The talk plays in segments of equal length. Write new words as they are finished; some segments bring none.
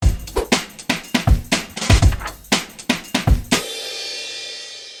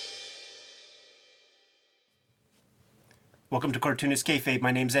Welcome to Cartoonist Kayfabe.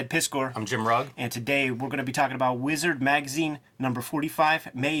 My name's Ed Piskor. I'm Jim Rugg. And today we're going to be talking about Wizard Magazine number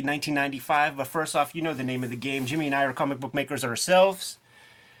 45, May 1995. But first off, you know the name of the game. Jimmy and I are comic book makers ourselves.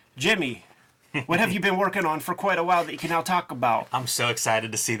 Jimmy, what have you been working on for quite a while that you can now talk about? I'm so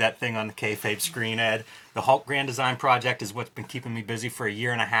excited to see that thing on the Kayfabe screen, Ed. The Hulk Grand Design Project is what's been keeping me busy for a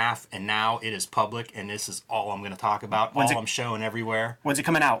year and a half, and now it is public, and this is all I'm going to talk about, I'm showing everywhere. When's it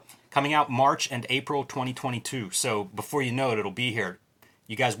coming out? Coming out March and April 2022, so before you know it, it'll be here.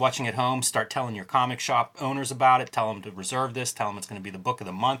 You guys watching at home, start telling your comic shop owners about it. Tell them to reserve this. Tell them it's going to be the book of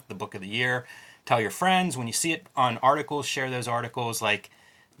the month, the book of the year. Tell your friends. When you see it on articles, share those articles. Like,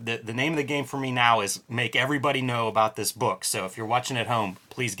 the name of the game for me now is make everybody know about this book. So if you're watching at home,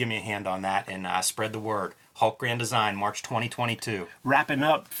 please give me a hand on that and spread the word. Hulk Grand Design, March 2022. Wrapping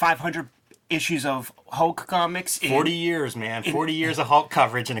up 500 issues of Hulk comics. 40 years, man. 40 years of Hulk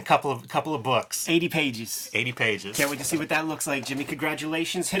coverage and a couple of books. 80 pages. 80 pages. Can't wait to see what that looks like, Jimmy.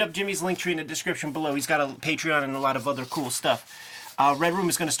 Congratulations. Hit up Jimmy's link tree in the description below. He's got a Patreon and a lot of other cool stuff. Red Room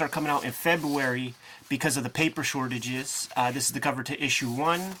is going to start coming out in February because of the paper shortages. This is the cover to issue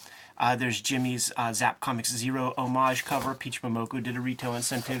 1. There's Jimmy's Zap Comics Zero homage cover. Peach Momoko did a retail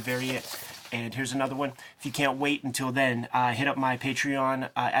incentive variant. And here's another one. If you can't wait until then, hit up my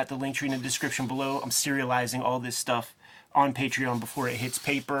Patreon at the link tree in the description below. I'm serializing all this stuff on Patreon before it hits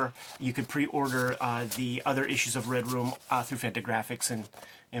paper. You can pre-order the other issues of Red Room through Fantagraphics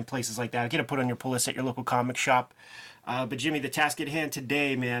and places like that. Get it put on your pull list at your local comic shop. But Jimmy, the task at hand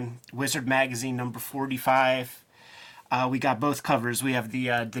today, man, Wizard Magazine number 45. We got both covers. We have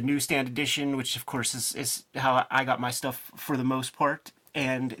the newsstand edition, which of course is how I got my stuff for the most part,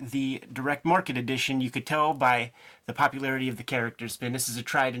 and the direct market edition. You could tell by the popularity of the characters. Man, this is a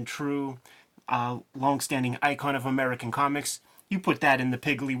tried and true, long-standing icon of American comics. You put that in the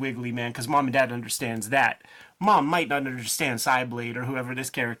Piggly Wiggly, man, because Mom and Dad understands that. Mom might not understand Cyblade or whoever this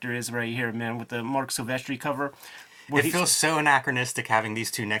character is right here, man, with the Mark Silvestri cover. It feels so anachronistic having these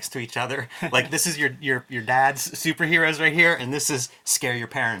two next to each other. Like, this is your dad's superheroes right here, and this is scare your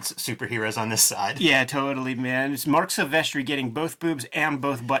parents superheroes on this side. Yeah, totally, man. It's Mark Silvestri getting both boobs and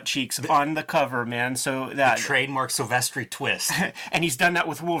both butt cheeks on the cover, man. So that the trademark Silvestri twist. And he's done that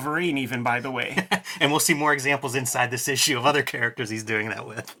with Wolverine, even, by the way. And we'll see more examples inside this issue of other characters he's doing that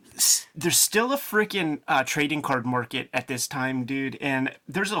with. There's still a freaking trading card market at this time, dude. And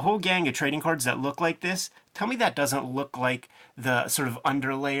there's a whole gang of trading cards that look like this. Tell me that doesn't look like the sort of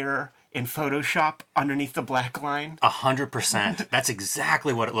underlayer in Photoshop underneath the black line. 100%. That's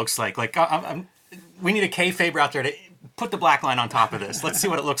exactly what it looks like. Like, we need a Kayfabe out there to put the black line on top of this. Let's see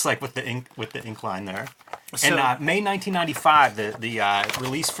what it looks like with the ink line there. So, and May 1995, the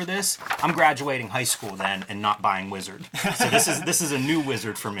release for this. I'm graduating high school then and not buying Wizard. So this is a new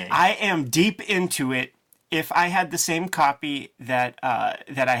Wizard for me. I am deep into it. If I had the same copy that I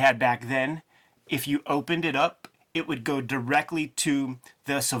had back then, if you opened it up, it would go directly to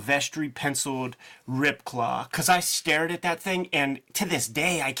the Silvestri penciled Ripclaw. Because I stared at that thing, and to this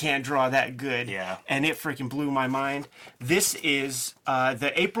day, I can't draw that good. Yeah. And it freaking blew my mind. This is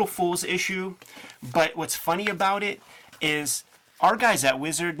the April Fool's issue, but what's funny about it is our guys at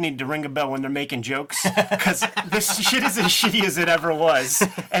Wizard need to ring a bell when they're making jokes, because this shit is as shitty as it ever was.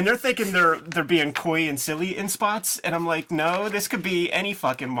 And they're thinking they're being coy and silly in spots, and I'm like, no, this could be any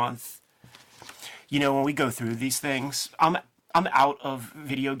fucking month. You know, when we go through these things, I'm out of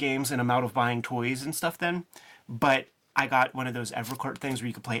video games and I'm out of buying toys and stuff then, but I got one of those EverCart things where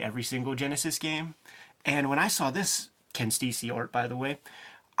you could play every single Genesis game. And when I saw this Ken Stacy art, by the way,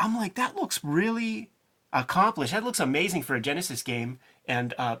 I'm like, that looks really accomplished. That looks amazing for a Genesis game.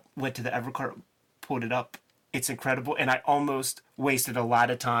 And went to the EverCart, pulled it up. It's incredible, and I almost wasted a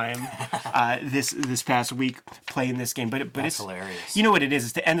lot of time this past week playing this game. But That's it's hilarious. You know what it is?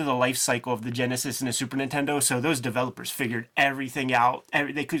 It's the end of the life cycle of the Genesis and the Super Nintendo. So those developers figured everything out.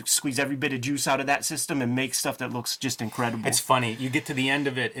 They could squeeze every bit of juice out of that system and make stuff that looks just incredible. It's funny. You get to the end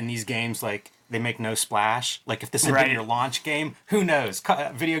of it in these games, like, they make no splash. Like, if this had been your launch game, who knows?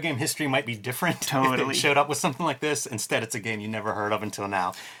 Video game history might be different. Totally. If they showed up with something like this. Instead, it's a game you never heard of until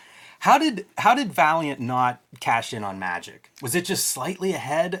now. How did Valiant not cash in on Magic? Was it just slightly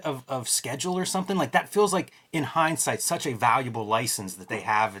ahead of schedule or something? Like, that feels like, in hindsight, such a valuable license that they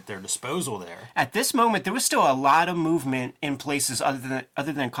have at their disposal there. At this moment, there was still a lot of movement in places other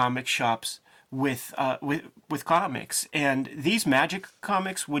than comic shops with comics, and these Magic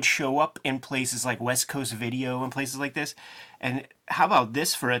comics would show up in places like West Coast Video and places like this. And how about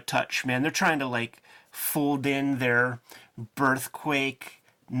this for a touch, man? They're trying to like fold in their Birthquake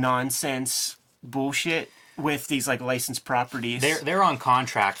nonsense bullshit with these like licensed properties. They're on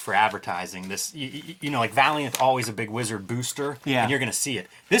contract for advertising this. Like Valiant, always a big Wizard booster. Yeah. And you're going to see it.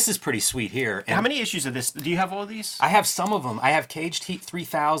 This is pretty sweet here. And how many issues of this? Do you have all these? I have some of them. I have Caged Heat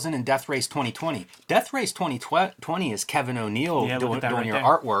 3000 and Death Race 2020. Death Race 2020 is Kevin O'Neill doing right your there.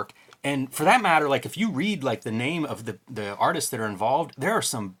 artwork. And for that matter, like if you read like the name of the artists that are involved, there are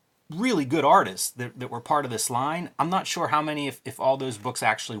some really good artists that were part of this line. I'm not sure how many, if all those books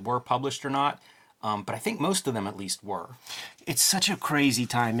actually were published or not. But I think most of them at least were. It's such a crazy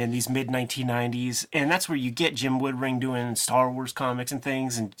time in these mid-1990s, and that's where you get Jim Woodring doing Star Wars comics and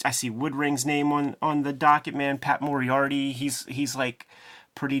things, and I see Woodring's name on the docket, man. Pat Moriarty, he's like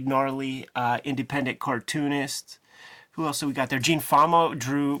pretty gnarly independent cartoonist. Who else do we got there? Gene Fama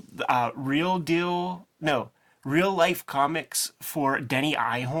drew real life comics for Denny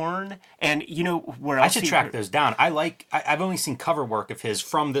Ihorn, and you know where else I should track those down. I've only seen cover work of his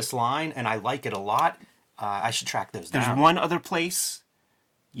from this line, and I like it a lot. I should track those down. There's one other place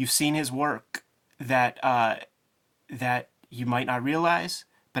you've seen his work that you might not realize,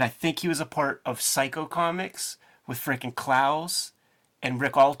 but I think he was a part of Psycho Comics with frickin' Klaus and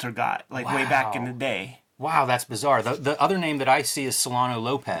Rick Altergott, like way back in the day. Wow, that's bizarre. The other name that I see is Solano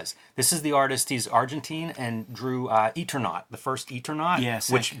Lopez. This is the artist. He's Argentine and drew Eternaut, the first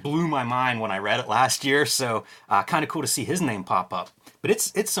Eternaut, which blew my mind when I read it last year. So kind of cool to see his name pop up. But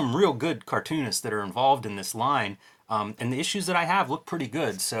it's some real good cartoonists that are involved in this line. And the issues that I have look pretty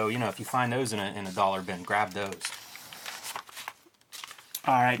good. So, if you find those in a dollar bin, grab those.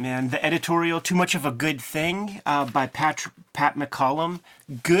 All right, man. The editorial, Too Much of a Good Thing by Pat McCollum.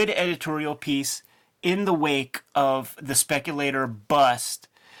 Good editorial piece. In the wake of the speculator bust,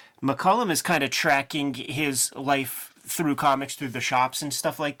 McCullum is kind of tracking his life through comics, through the shops and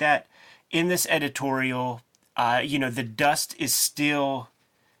stuff like that. In this editorial, the dust is still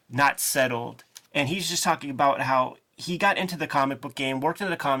not settled. And he's just talking about how he got into the comic book game, worked in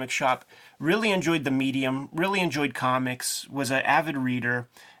the comic shop, really enjoyed the medium, really enjoyed comics, was an avid reader.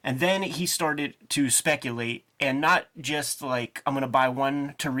 And then he started to speculate, and not just like, I'm going to buy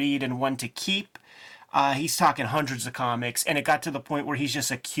one to read and one to keep. He's talking hundreds of comics, and it got to the point where he's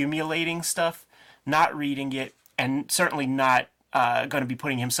just accumulating stuff, not reading it, and certainly not going to be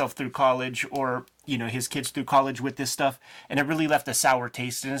putting himself through college or his kids through college with this stuff. And it really left a sour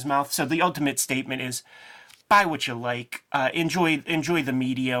taste in his mouth. So the ultimate statement is, buy what you like, enjoy the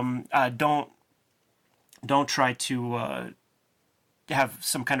medium. Don't try to have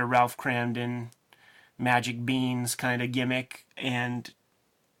some kind of Ralph Cramden magic beans kind of gimmick and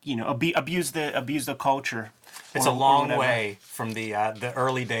abuse the culture. It's a long way from the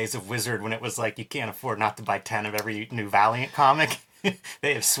early days of Wizard when it was like you can't afford not to buy 10 of every new Valiant comic.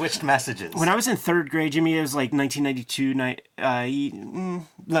 They have switched messages. When I was in third grade, Jimmy, it was like 1992,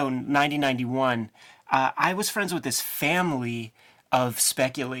 1991. I was friends with this family of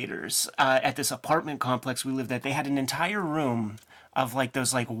speculators at this apartment complex we lived at. They had an entire room of like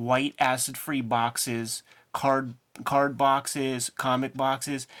those like white acid-free boxes, card boxes, comic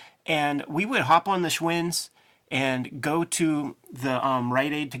boxes, and we would hop on the Schwinns and go to the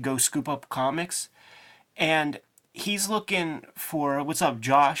Rite Aid to go scoop up comics. And he's looking for, what's up,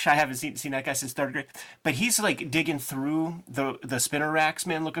 Josh? I haven't seen that guy since third grade, but he's like digging through the spinner racks,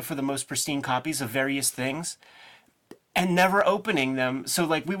 man, looking for the most pristine copies of various things, and never opening them. So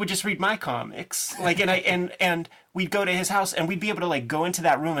like we would just read my comics, like, and we'd go to his house and we'd be able to like go into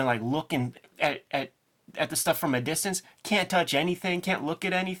that room and like look at the stuff from a distance. Can't touch anything, can't look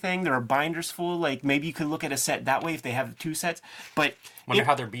at anything. There are binders full. Like maybe you could look at a set that way if they have two sets. But wonder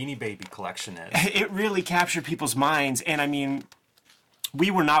how their Beanie Baby collection is. It really captured people's minds. And I mean, we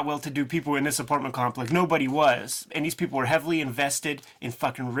were not well-to-do people in this apartment complex. Nobody was. And these people were heavily invested in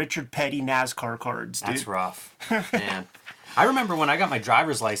fucking Richard Petty NASCAR cards, dude. That's rough, man. I remember when I got my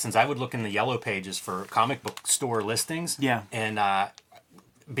driver's license, I would look in the yellow pages for comic book store listings. Yeah. And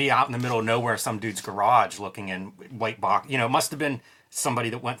be out in the middle of nowhere, some dude's garage looking in white box. It must have been somebody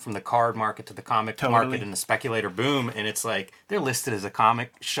that went from the card market to the comic market and the speculator boom. And it's like, they're listed as a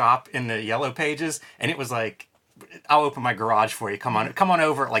comic shop in the yellow pages. And it was like, I'll open my garage for you. Come on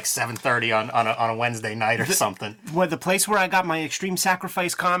over at like 7:30 on a Wednesday night or something. Well, the place where I got my Extreme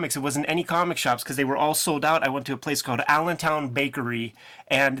Sacrifice comics, it wasn't any comic shops because they were all sold out. I went to a place called Allentown Bakery,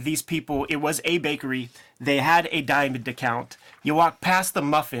 and these people, it was a bakery. They had a diamond account. You walk past the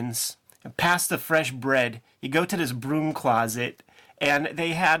muffins, past the fresh bread. You go to this broom closet, and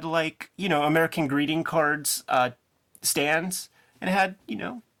they had like, American greeting cards stands, and it had,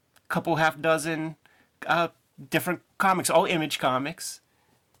 a couple half dozen different comics, all Image comics.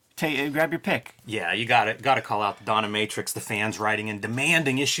 Grab your pick. Yeah, you got to call out the Donna Matrix, the fans writing and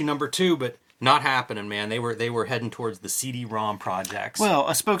demanding issue number 2, but Not happening, man. They were heading towards the CD-ROM projects. Well,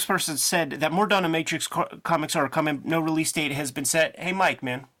 a spokesperson said that more Dominatrix comics are coming. No release date has been set. Hey, Mike,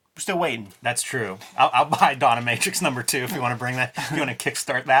 man, we're still waiting. That's true. I'll buy Dominatrix #2 if you want to bring that. If you want to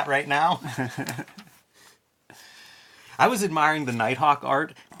kickstart that right now. I was admiring the Nighthawk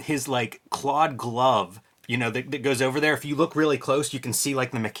art. His like clawed glove, that goes over there. If you look really close, you can see like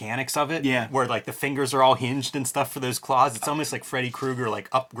the mechanics of it. Yeah. Where like the fingers are all hinged and stuff for those claws. It's almost like Freddy Krueger like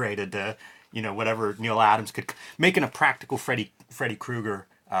upgraded to, whatever Neil Adams could, making a practical Freddy Krueger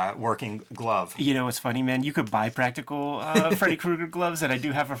working glove. You know what's funny, man? You could buy practical Freddy Krueger gloves, and I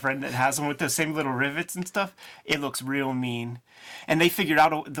do have a friend that has them with those same little rivets and stuff. It looks real mean. And they figured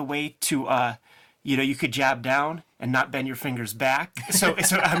out the way to, you could jab down and not bend your fingers back. So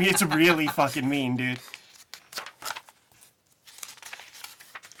it's really fucking mean, dude.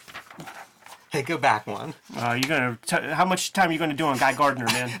 Hey, go back one. How much time are you gonna do on Guy Gardner,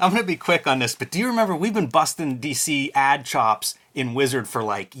 man? I'm gonna be quick on this, but do you remember we've been busting DC ad chops in Wizard for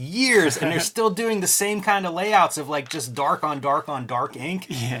like years, and they're still doing the same kind of layouts of like just dark on dark on dark ink?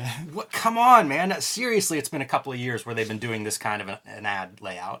 Yeah. What? Come on, man! Seriously, it's been a couple of years where they've been doing this kind of an ad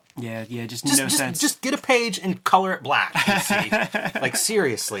layout. Yeah, just no sense. Just get a page and color it black. DC. Like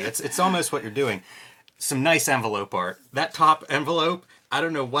seriously, it's almost what you're doing. Some nice envelope art. That top envelope. I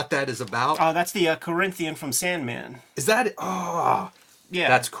don't know what that is about. Oh, that's the Corinthian from Sandman. Is that it? Oh, yeah.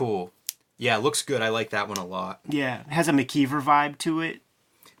 That's cool. Yeah, it looks good. I like that one a lot. Yeah, it has a McKeever vibe to it.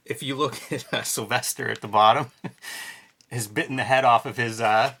 If you look at Sylvester at the bottom, has bitten the head off of his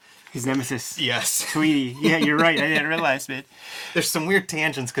nemesis. Yes. Tweety. Yeah, you're right. I didn't realize, man. There's some weird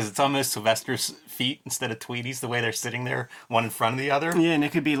tangents because it's almost Sylvester's feet instead of Tweety's, the way they're sitting there, one in front of the other. Yeah, and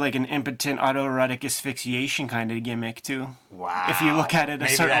it could be like an impotent autoerotic asphyxiation kind of gimmick, too. Wow. If you look at it a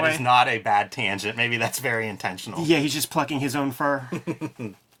certain way. Maybe that is not a bad tangent. Maybe that's very intentional. Yeah, he's just plucking his own fur.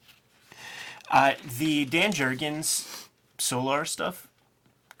 The Dan Jurgens Solar stuff,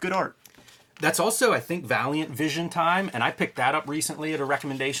 good art. That's also, I think, Valiant Vision time, and I picked that up recently at a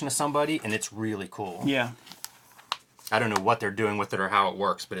recommendation of somebody, and it's really cool. Yeah. I don't know what they're doing with it or how it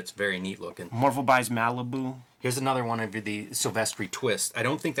works, but it's very neat looking. Marvel buys Malibu. Here's another one of the Silvestri twist. I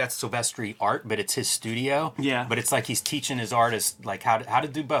don't think that's Silvestri art, but it's his studio. Yeah. But it's like he's teaching his artists like how to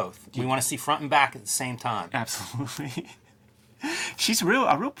do both. We want to see front and back at the same time. Absolutely. She's a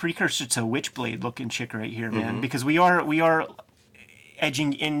real precursor to Witchblade looking chick right here, man. Because we are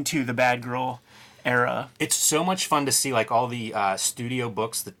edging into the bad girl era. It's so much fun to see like all the studio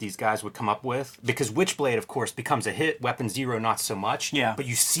books that these guys would come up with, because Witchblade, of course, becomes a hit. Weapon Zero, not so much. Yeah. But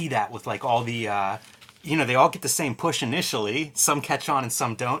you see that with like all the, they all get the same push initially. Some catch on and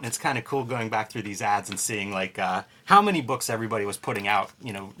some don't. And it's kind of cool going back through these ads and seeing like how many books everybody was putting out.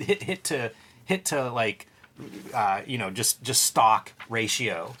 Hit to like, just stock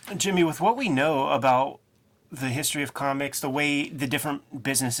ratio. Jimmy, with what we know about the history of comics, the way the different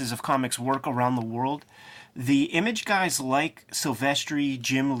businesses of comics work around the world, the Image guys like Silvestri,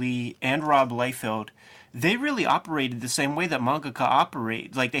 Jim Lee, and Rob Liefeld, they really operated the same way that mangaka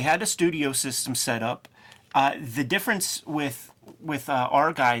operate. Like, they had a studio system set up. The difference with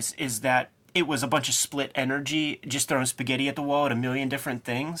our guys is that it was a bunch of split energy, just throwing spaghetti at the wall at a million different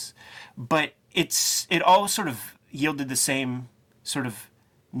things. But it all sort of yielded the same sort of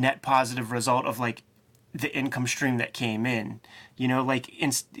net positive result of, like, the income stream that came in.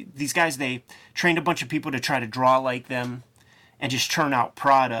 These guys, they trained a bunch of people to try to draw like them and just churn out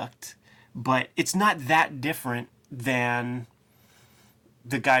product. But it's not that different than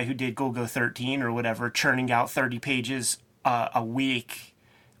the guy who did Golgo 13 or whatever, churning out 30 pages a week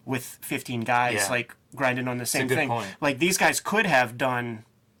with 15 guys, like, grinding on the same thing. Point. Like, these guys could have done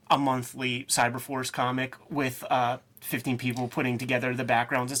a monthly Cyberforce comic with 15 people putting together the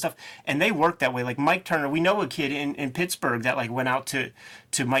backgrounds and stuff, and they work that way. Like Mike Turner, we know a kid in Pittsburgh that like went out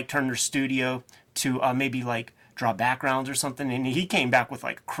to Mike Turner's studio to maybe like draw backgrounds or something, and he came back with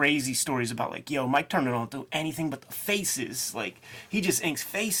like crazy stories about like, yo, Mike Turner don't do anything but the faces. Like, he just inks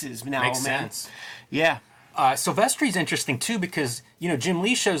faces now. Makes man. sense. Yeah. Silvestri's interesting too because Jim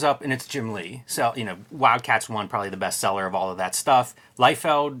Lee shows up and it's Jim Lee. So Wildcats 1, probably the best seller of all of that stuff.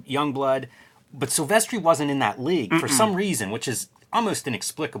 Liefeld, Youngblood. But Silvestri wasn't in that league for some reason, which is almost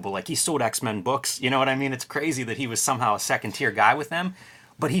inexplicable. Like, he sold X-Men books, you know what I mean? It's crazy that he was somehow a second-tier guy with them.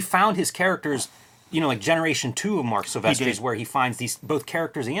 But he found his characters, like Generation 2 of Mark Silvestri's, where he finds these both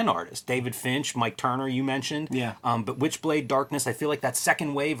characters and artists. David Finch, Mike Turner, you mentioned. Yeah. But Witchblade, Darkness, I feel like that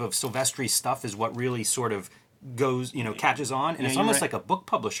second wave of Silvestri's stuff is what really sort of goes, catches on, and it's you're almost right. like a book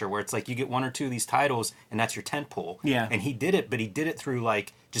publisher where it's like you get one or two of these titles and that's your tent pole. Yeah. And he did it, but he did it through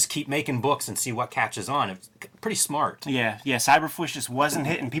like just keep making books and see what catches on. It's pretty smart. Yeah, Cyberforce just wasn't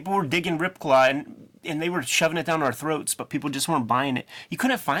hitting. People were digging Ripclaw, and they were shoving it down our throats, but people just weren't buying it. You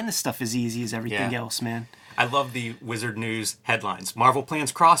couldn't find this stuff as easy as everything Yeah. else, man. I love the Wizard News headlines. Marvel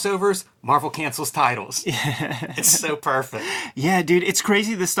plans crossovers, Marvel cancels titles. It's so perfect. Yeah, dude, it's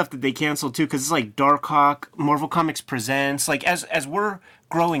crazy the stuff that they canceled too, because it's like Darkhawk, Marvel Comics Presents. Like as we're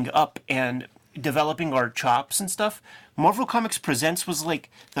growing up and developing our chops and stuff, Marvel Comics Presents was like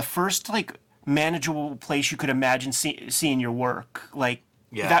the first like manageable place you could imagine seeing your work. Like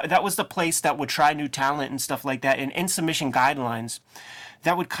Yeah. that was the place that would try new talent and stuff like that. And in submission guidelines,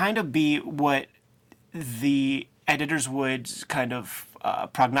 that would kind of be what the editors would kind of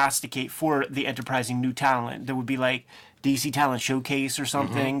prognosticate for the enterprising new talent. There would be like DC Talent Showcase or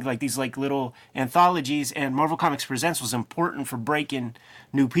something, like these like little anthologies, and Marvel Comics Presents was important for breaking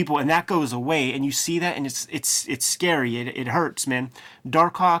new people, and that goes away, and you see that, and it's scary. It hurts, man.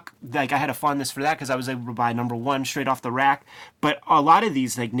 Darkhawk, like I had a fondness for that because I was able to buy #1 straight off the rack. But a lot of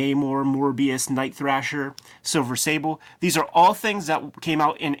these, like Namor, Morbius, Night Thrasher, Silver Sable, these are all things that came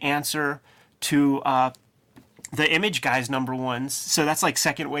out in answer to the Image guys' #1s. So that's like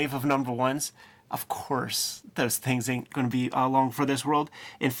second wave of #1s. Of course, those things ain't going to be long for this world.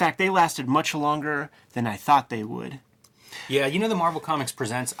 In fact, they lasted much longer than I thought they would. Yeah, the Marvel Comics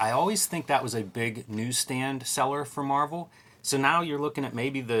Presents, I always think that was a big newsstand seller for Marvel. So now you're looking at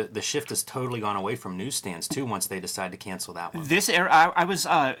maybe the shift has totally gone away from newsstands too once they decide to cancel that one. This era,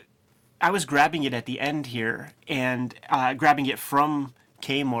 I was grabbing it at the end here and grabbing it from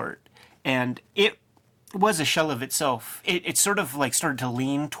Kmart, and it was a shell of itself. It sort of like started to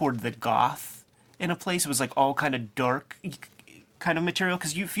lean toward the goth in a place. It was like all kind of dark kind of material,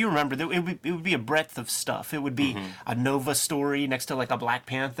 because if you remember, it would be a breadth of stuff. It would be a Nova story next to like a Black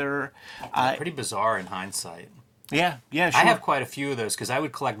Panther. Pretty bizarre in hindsight. Yeah, sure. I have quite a few of those because I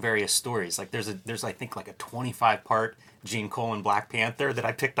would collect various stories. Like there's I think like a 25-part Gene Colan Black Panther that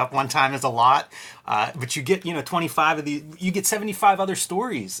I picked up one time as a lot. But you get 25 of these. You get 75 other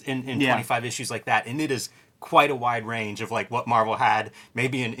stories in 25 issues like that, and it is quite a wide range of like what Marvel had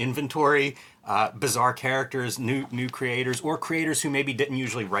maybe in inventory. Bizarre characters, new creators, or creators who maybe didn't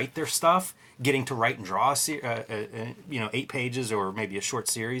usually write their stuff, getting to write and draw 8 pages or maybe a short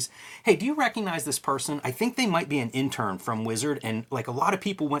series. Hey, do you recognize this person? I think they might be an intern from Wizard, and like a lot of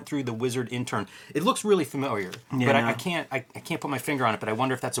people went through the Wizard intern. It looks really familiar, but I can't put my finger on it. But I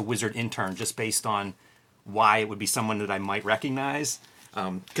wonder if that's a Wizard intern, just based on why it would be someone that I might recognize.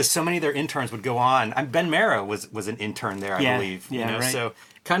 Because so many of their interns would go on. Ben Mara was an intern there, I believe. Right. So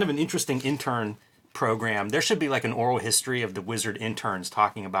kind of an interesting intern program. There should be like an oral history of the Wizard interns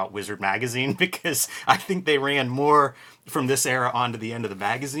talking about Wizard magazine, because I think they ran more from this era on to the end of the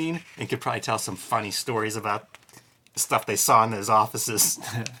magazine and could probably tell some funny stories about stuff they saw in those offices.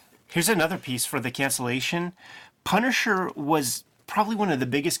 Here's another piece for the cancellation. Punisher was probably one of the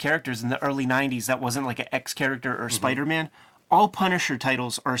biggest characters in the early 90s that wasn't like an X character or Spider-Man. All Punisher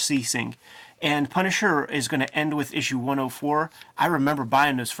titles are ceasing. And Punisher is going to end with issue 104. I remember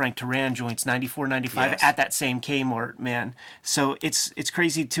buying those Frank Turan joints, 94, 95, Yes. at that same Kmart, man. So it's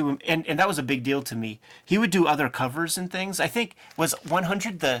crazy too. And that was a big deal to me. He would do other covers and things. I think, was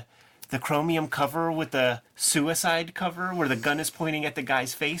 100 the chromium cover with the suicide cover where the gun is pointing at the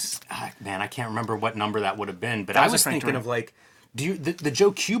guy's face? Man, I can't remember what number that would have been, but That I was a was Frank thinking Turan. of like, the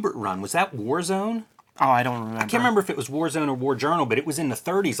Joe Kubert run, was that Warzone? Oh, I don't remember. I can't remember if it was Warzone or War Journal, but it was in the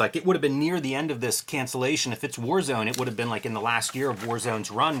 30s. Like, it would have been near the end of this cancellation. If it's Warzone, it would have been like in the last year of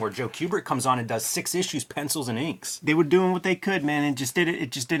Warzone's run, where Joe Kubert comes on and does 6 issues, pencils and inks. They were doing what they could, man, and it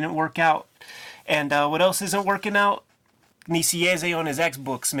just didn't work out. And what else isn't working out? Nicieze on his X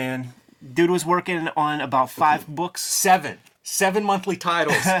books, man. Dude was working on about 5 books. 7 monthly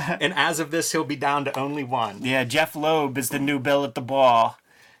titles, and as of this, he'll be down to only 1. Yeah, Jeff Loeb is the new Bill at the Ball,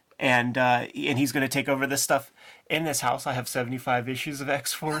 and he's going to take over this stuff. In this house, I have 75 issues of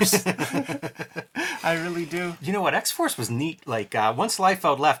X-Force. I really do. You know what? X-Force was neat. Like, once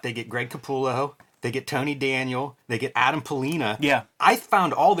Liefeld left, they get Greg Capullo, they get Tony Daniel, they get Adam Polina. Yeah. I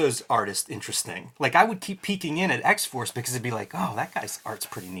found all those artists interesting. Like, I would keep peeking in at X-Force because it'd be like, oh, that guy's art's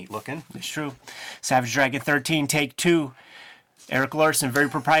pretty neat looking. It's true. Savage Dragon 13, take 2. Eric Larson, very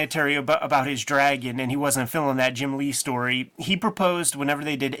proprietary about his dragon, and he wasn't feeling that Jim Lee story. He proposed whenever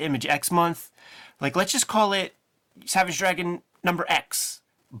they did Image X month, like, let's just call it Savage Dragon number X,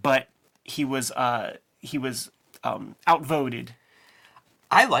 but he was outvoted.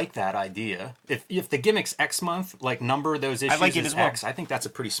 I like that idea. If the gimmick's X month, like number those issues like it as as well. X, I think that's a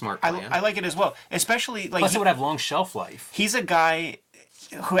pretty smart I, plan. I like it as well, especially like Plus, it would have long shelf life. he's a guy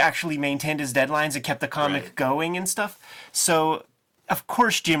who actually maintained his deadlines and kept the comic Right. going and stuff. So, of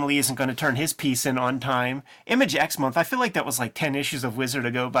course, Jim Lee isn't going to turn his piece in on time. Image X month, I feel like that was like 10 issues of Wizard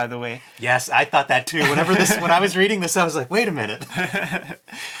ago, by the way. Yes, I thought that too. When I was reading this, I was like, wait a minute.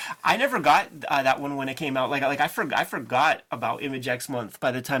 I never got that one when it came out. Like I forgot about Image X month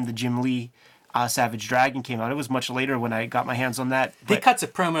by the time the Jim Lee Savage Dragon came out. It was much later when I got my hands on that. He But cuts a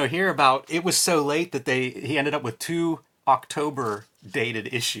promo here about it was so late that he ended up with 2 October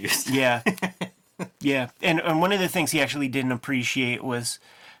dated issues. yeah, yeah. And one of the things he actually didn't appreciate was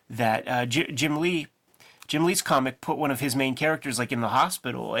that Jim Lee's comic put one of his main characters like in the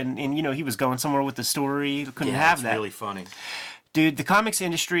hospital, and you know he was going somewhere with the story. Couldn't have it's that. really funny. Dude, the comics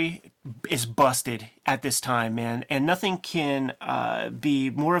industry is busted at this time, man. And nothing can be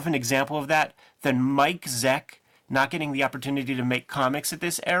more of an example of that than Mike Zeck not getting the opportunity to make comics at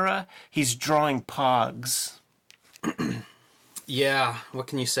this era. He's drawing Pogs. Yeah, what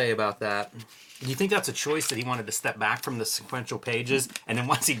can you say about that? Do you think that's a choice that he wanted to step back from the sequential pages, and then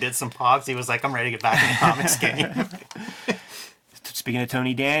once he did some Pogs, he was like, I'm ready to get back in the comics game? Speaking of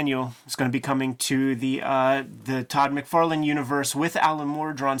Tony Daniel, it's going to be coming to the Todd McFarlane universe with Alan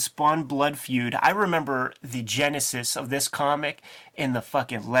Moore drawn Spawn Blood Feud. I remember the genesis of this comic in the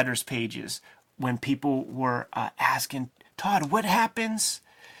fucking letters pages when people were asking, Todd, what happens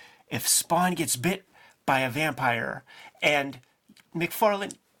if Spawn gets bit by a vampire? And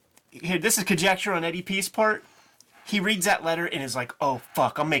McFarlane, here, this is conjecture on Eddie P's part. He reads that letter and is like, oh,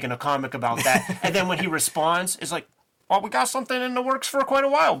 fuck, I'm making a comic about that. And then when he responds, it's like, well, we got something in the works for quite a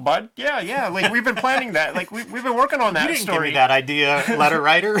while, bud. Yeah. Like, we've been planning that. Like, we've been working on that You didn't story. give me that idea, letter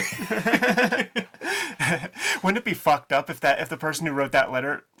writer. Wouldn't it be fucked up if the person who wrote that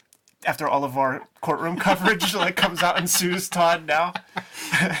letter, after all of our courtroom coverage, like comes out and sues Todd now?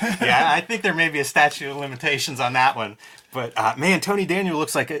 Yeah, I think there may be a statute of limitations on that one. But man, Tony Daniel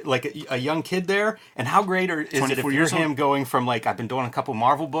looks like a young kid there. And how great is it if 24 you're years old. him going from like, I've been doing a couple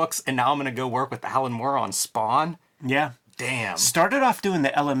Marvel books, and now I'm going to go work with Alan Moore on Spawn? Yeah. Damn. Started off doing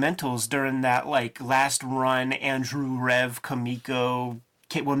the Elementals during that, like, last run, Andrew, Rev, Kamiko,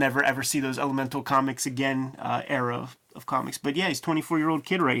 we'll never ever see those Elemental comics again era of comics. But yeah, he's a 24-year-old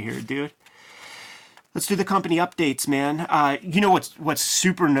kid right here, dude. Let's do the company updates, man. You know what's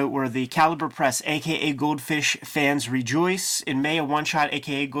super noteworthy? Caliber Press, a.k.a. Goldfish fans rejoice. In May, a one-shot,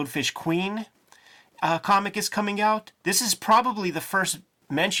 a.k.a. Goldfish Queen comic is coming out. This is probably the first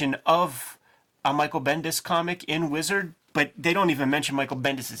mention of a Michael Bendis comic in Wizard, but they don't even mention Michael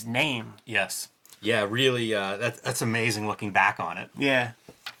Bendis' name. Yes. Yeah, really, that's amazing looking back on it. Yeah.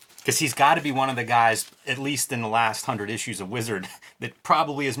 Because he's got to be one of the guys, at least in the last 100 issues of Wizard, that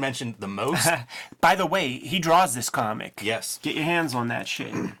probably is mentioned the most. By the way, he draws this comic. Yes. Get your hands on that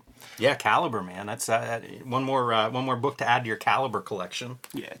shit. Yeah, Caliber, man. That's one more book to add to your Caliber collection.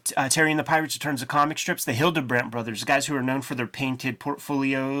 Yeah, Terry and the Pirates returns to comic strips. The Hildebrandt brothers, guys who are known for their painted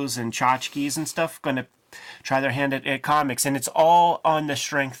portfolios and tchotchkes and stuff, going to try their hand at comics. And it's all on the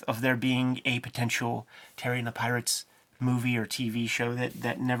strength of there being a potential Terry and the Pirates movie or TV show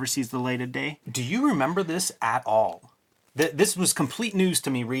that never sees the light of day. Do you remember this at all? This was complete news to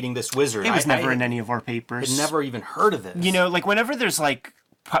me reading this Wizard. It was never in any of our papers. I'd never even heard of this. You know, like whenever there's like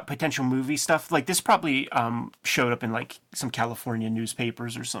potential movie stuff, like this probably showed up in like some California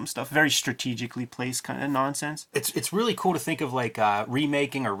newspapers or some stuff. Very strategically placed kind of nonsense. It's really cool to think of like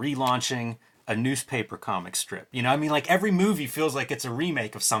remaking or relaunching a newspaper comic strip. You know, I mean, like every movie feels like it's a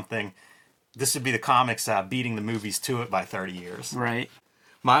remake of something. This would be the comics beating the movies to it by 30 years. Right.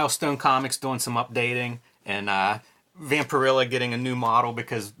 Milestone Comics doing some updating, and Vampirilla getting a new model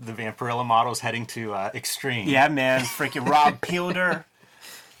because the Vampirilla model is heading to Extreme. Yeah, man. Freaking Rob Pielder.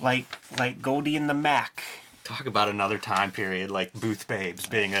 Like Goldie and the Mac. Talk about another time period, like Booth Babes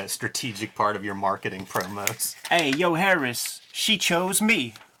being a strategic part of your marketing promos. Hey, yo, Harris, she chose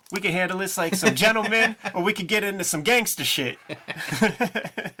me. We could handle this like some gentlemen, or we could get into some gangster shit.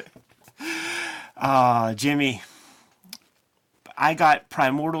 Jimmy, I got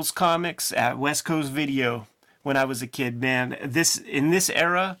Primortals comics at West Coast Video when I was a kid, man. In this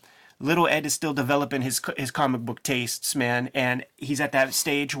era, Little Ed is still developing his comic book tastes, man, and he's at that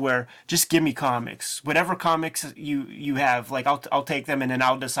stage where just give me comics. Whatever comics you have, like I'll take them and then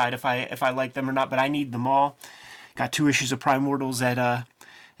I'll decide if I like them or not, but I need them all. Got 2 issues of Primortals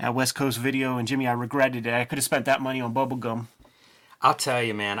at West Coast Video, and Jimmy, I regretted it. I could have spent that money on bubblegum. I'll tell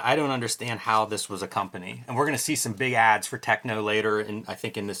you, man, I don't understand how this was a company. And we're going to see some big ads for Techno later, I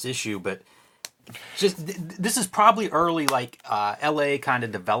think in this issue, but This is probably early, like LA kind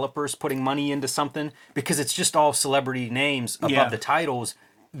of developers putting money into something, because it's just all celebrity names above the titles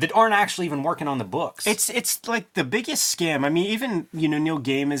that aren't actually even working on the books. It's like the biggest scam. I mean, even Neil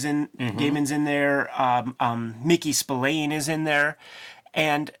Gaiman's in there. Mickey Spillane is in there,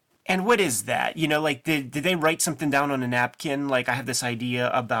 and what is that? Like did they write something down on a napkin? Like, I have this idea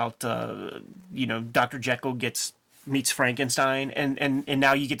about Dr. Jekyll meets Frankenstein, and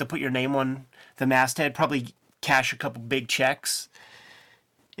now you get to put your name on the masthead. Probably cash a couple big checks.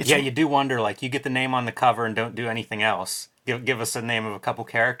 You do wonder, like, you get the name on the cover and don't do anything else. Give us a name of a couple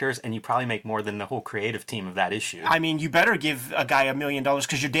characters, and you probably make more than the whole creative team of that issue. I mean, you better give a guy $1 million,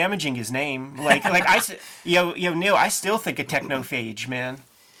 because you're damaging his name. Like Neil, I still think of Technophage, man.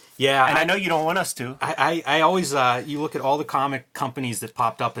 Yeah, and I know you don't want us to. I always you look at all the comic companies that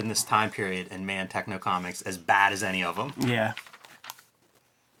popped up in this time period, and man, Techno Comics, as bad as any of them. Yeah.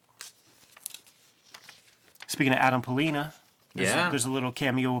 Speaking of Adam Polina, there's a little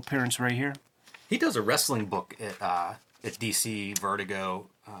cameo appearance right here. He does a wrestling book at DC Vertigo,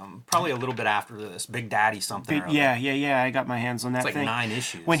 probably a little bit after this. Big Daddy something. Yeah. I got my hands on that. It's like 9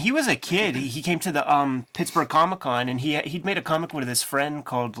 issues. When he was a kid, he came to the Pittsburgh Comic Con, and he'd made a comic with his friend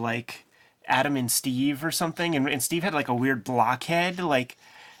called like Adam and Steve or something, and Steve had like a weird blockhead, like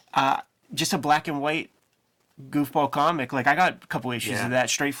just a black and white goofball comic. Like, I got a couple issues of that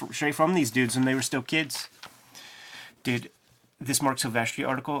straight from these dudes when they were still kids. Dude, this Mark Silvestri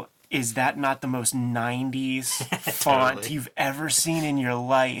article. Is that not the most 90s font Totally. you've ever seen in your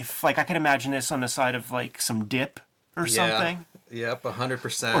life? Like, I could imagine this on the side of, like, some dip or something. Yep,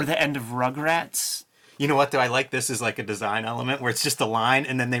 100%. Or the end of Rugrats. You know what, though? I like this as, like, a design element where it's just a line,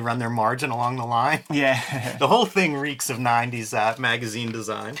 and then they run their margin along the line. Yeah. The whole thing reeks of 90s magazine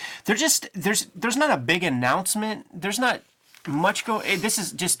design. There's not a big announcement. There's not much This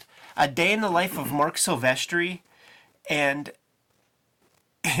is just a day in the life of Mark Silvestri, and...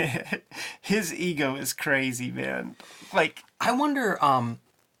 his ego is crazy, man. Like, I wonder,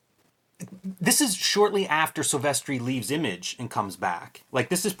 this is shortly after Silvestri leaves Image and comes back. Like,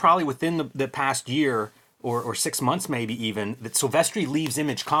 this is probably within the past year or 6 months maybe even, that Silvestri leaves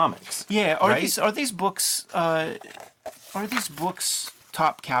Image Comics. Yeah, right? Are these books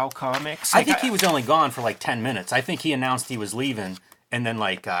Top Cow comics? Like, I think he was only gone for like 10 minutes. I think he announced he was leaving, and then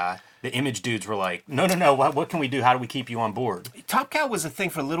like the Image dudes were like, no, what can we do? How do we keep you on board? Top Cow was a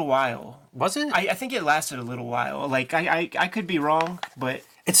thing for a little while. Was it? I think it lasted a little while. Like, I could be wrong, but...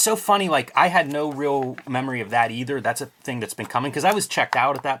 It's so funny, like, I had no real memory of that either. That's a thing that's been coming, because I was checked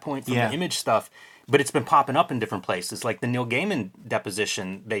out at that point from the Image stuff, but it's been popping up in different places. Like the Neil Gaiman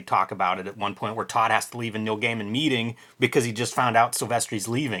deposition, they talk about it at one point, where Todd has to leave a Neil Gaiman meeting because he just found out Silvestri's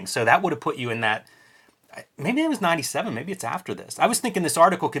leaving. So that would have put you in that... Maybe it was 97. Maybe it's after this. I was thinking this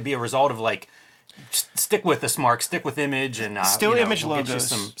article could be a result of, like, stick with us, Mark. Stick with Image, and still Image we'll logos.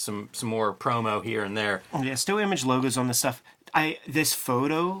 Get you some more promo here and there. Yeah, still Image logos on this stuff. This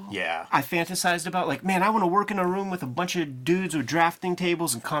photo. Yeah. I fantasized about, like, man, I want to work in a room with a bunch of dudes with drafting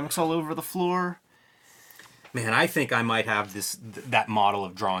tables and comics all over the floor. Man, I think I might have that model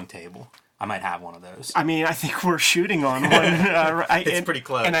of drawing table. I might have one of those. I mean, I think we're shooting on one. It's pretty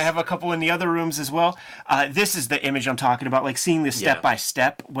close. And I have a couple in the other rooms as well. This is the image I'm talking about, like seeing this step by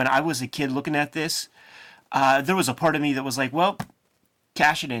step. When I was a kid looking at this, there was a part of me that was like, well,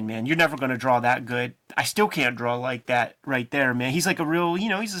 cash it in, man. You're never going to draw that good. I still can't draw like that right there, man. He's like a real,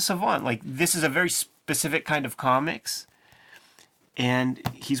 he's a savant. Like, this is a very specific kind of comics. And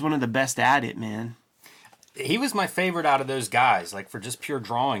he's one of the best at it, man. He was my favorite out of those guys. Like, for just pure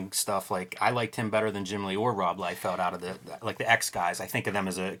drawing stuff, like, I liked him better than Jim Lee or Rob Liefeld out of the X guys. I think of them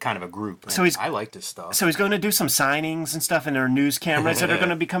as a kind of a group. So I liked his stuff. So he's going to do some signings and stuff, and there are news cameras that are going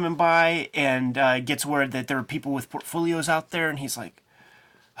to be coming by, and gets word that there are people with portfolios out there, and he's like,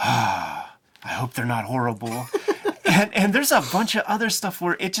 I hope they're not horrible. and there's a bunch of other stuff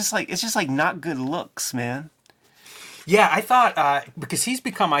where it's just like not good looks, man. Yeah, I thought, because he's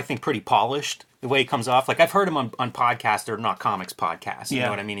become, I think, pretty polished, the way he comes off. Like, I've heard him on podcasts that are not comics podcasts. You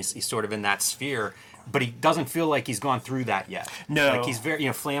know what I mean? He's sort of in that sphere, but he doesn't feel like he's gone through that yet. No. Like, he's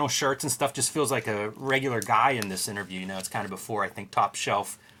very, flannel shirts and stuff, just feels like a regular guy in this interview. It's kind of before, I think, Top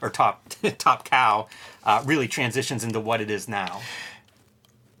Shelf, or Top Cow, really transitions into what it is now.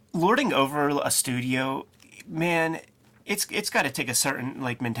 Lording over a studio, man... It's got to take a certain,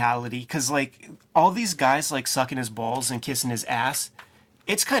 like, mentality, because, like, all these guys, like, sucking his balls and kissing his ass,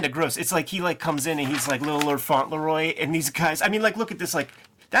 it's kind of gross. It's like he, like, comes in and he's like Little Lord Fauntleroy, and these guys, I mean, like, look at this, like,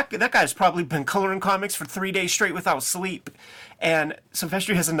 that guy's probably been coloring comics for 3 days straight without sleep, and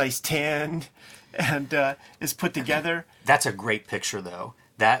Silvestri has a nice tan and is put together. That's a great picture, though.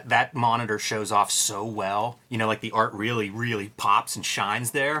 that monitor shows off so well. You know, like the art really pops and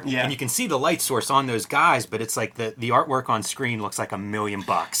shines there. Yeah. And you can see the light source on those guys, but it's like the artwork on screen looks like $1 million.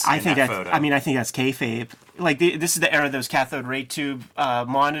 I think that that's. photo. I mean, I think that's kayfabe. Like this is the era of those cathode ray tube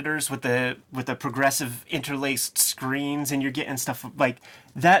monitors with the progressive interlaced screens, and you're getting stuff like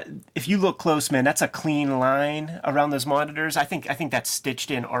that. If you look close, man, that's a clean line around those monitors. I think that's stitched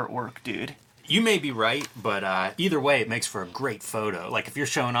in artwork, dude. You may be right, but either way, it makes for a great photo. Like if you're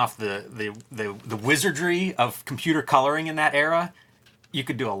showing off the wizardry of computer coloring in that era, you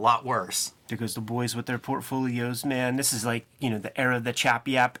could do a lot worse. There goes the boys with their portfolios, man. This is like, the era of the Chap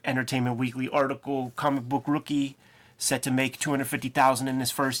Yap Entertainment Weekly article, comic book rookie, set to make $250,000 in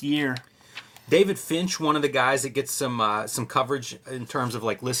his first year. David Finch, one of the guys that gets some coverage in terms of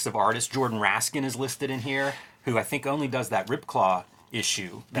like lists of artists. Jordan Raskin is listed in here, who I think only does that Ripclaw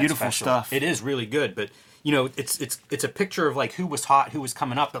issue. Beautiful special. stuff. It is really good, but it's a picture of like who was hot, who was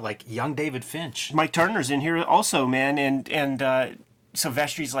coming up, but like young David Finch. Mike Turner's in here also, man, and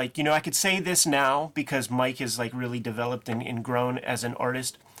Silvestri's like, I could say this now because Mike is like really developed and grown as an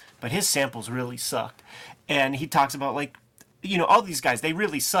artist, but his samples really sucked. And he talks about like, all these guys, they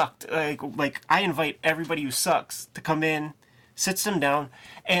really sucked. Like I invite everybody who sucks to come in, sits them down,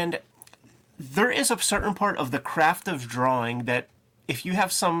 and there is a certain part of the craft of drawing that if you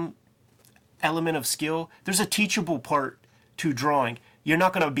have some element of skill, there's a teachable part to drawing. You're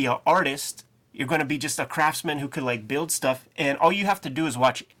not going to be an artist. You're going to be just a craftsman who could like build stuff, and all you have to do is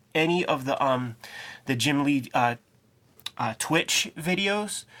watch any of the Jim Lee Twitch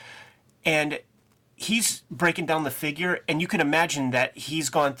videos, and he's breaking down the figure, and you can imagine that he's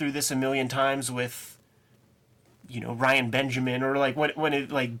gone through this a million times with Ryan Benjamin or like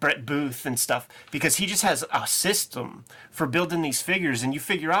like Brett Booth and stuff, because he just has a system for building these figures, and you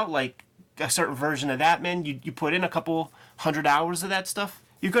figure out like a certain version of that, man. You put in a couple 100 hours of that stuff,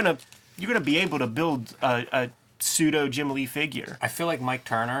 you're gonna be able to build a pseudo Jim Lee figure. I feel like Mike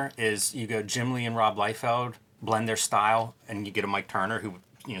Turner is, you go Jim Lee and Rob Liefeld, blend their style, and you get a Mike Turner who,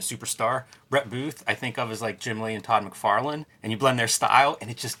 superstar. Brett Booth, I think of as like Jim Lee and Todd McFarlane, and you blend their style, and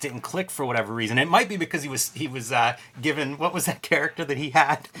it just didn't click for whatever reason. It might be because he was given, what was that character that he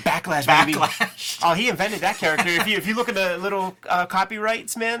had? Backlash, baby. Backlash. Oh, he invented that character. If you look at the little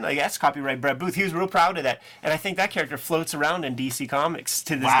copyrights, man, like that's copyright Brett Booth. He was real proud of that, and I think that character floats around in DC Comics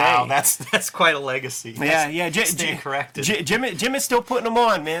to this day. Wow, that's quite a legacy. Yeah. Staying corrected. Jim is still putting them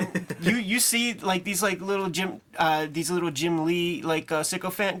on, man. you see like these like little Jim Lee like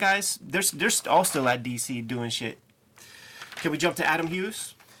sycophant guys. They're all still at DC doing shit. Can we jump to Adam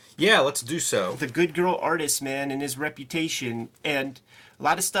Hughes? Yeah, let's do so. The good girl artist, man, and his reputation, and a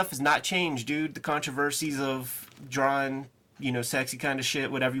lot of stuff has not changed, dude. The controversies of drawing, sexy kind of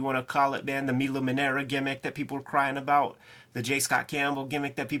shit, whatever you want to call it, man. The Mila Manera gimmick that people were crying about, the J. Scott Campbell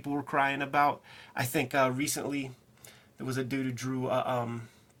gimmick that people were crying about. I think recently there was a dude who drew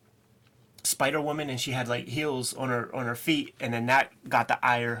Spider Woman, and she had like heels on her feet, and then that got the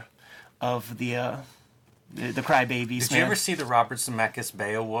ire of the crybabies. Did you ever see the Robert Zemeckis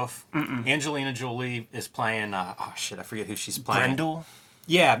Beowulf? Mm-mm. Angelina Jolie is playing. I forget who she's playing. Grendel.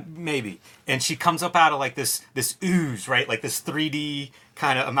 Yeah, maybe. And she comes up out of like this ooze, right? Like this 3D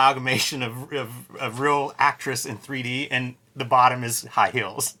kind of amalgamation of real actress in 3D, and the bottom is high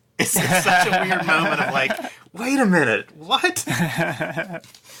heels. It's such a weird moment of like, wait a minute, what?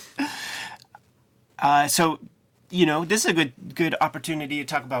 So, this is a good opportunity to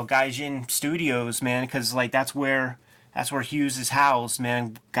talk about Gaijin Studios, man, because like that's where Hughes is housed,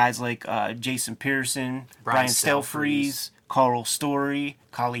 man. Guys like Jason Pearson, Brian Stelfreeze, Carl Story,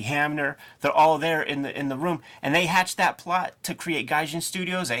 Kali Hamner, they're all there in the room, and they hatched that plot to create Gaijin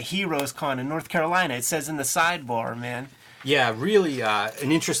Studios at Heroes Con in North Carolina. It says in the sidebar, man. Yeah, really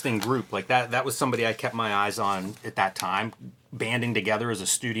an interesting group. Like that was somebody I kept my eyes on at that time. Banding together as a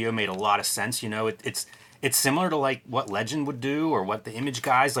studio made a lot of sense. It's similar to like what Legend would do or what the Image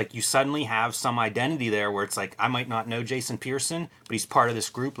guys, like you suddenly have some identity there where it's like, I might not know Jason Pearson, but he's part of this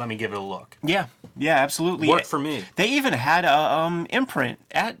group. Let me give it a look. Yeah, absolutely. Worked for me. They even had a imprint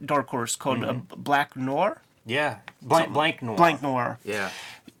at Dark Horse called Black Noir. Yeah, Blank Noir. Blank Noir. Yeah.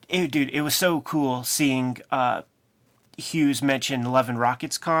 Dude, it was so cool seeing Hughes mention Love and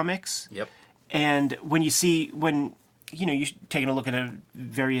Rockets comics. Yep. And when you're taking a look at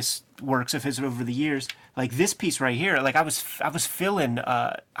various works of his over the years, like this piece right here, like I was feeling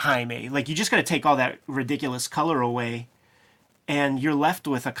Jaime. Like you just got to take all that ridiculous color away, and you're left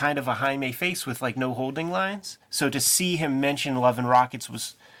with a kind of a Jaime face with like no holding lines. So to see him mention Love and Rockets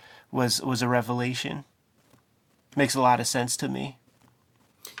was a revelation. Makes a lot of sense to me.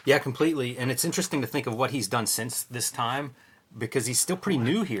 Yeah, completely. And it's interesting to think of what he's done since this time. because he's still pretty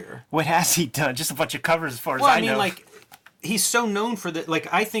new here. What has he done? Just a bunch of covers, as far as Well, I I mean, know. like, he's so known for the,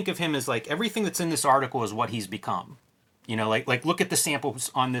 like, I think of him as, like, everything that's in this article is what he's become. You know, like look at the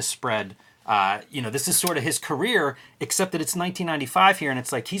samples on this spread. You know, this is sort of his career, except that it's 1995 here, and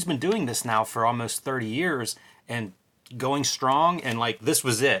it's like he's been doing this now for almost 30 years and going strong, and, like, this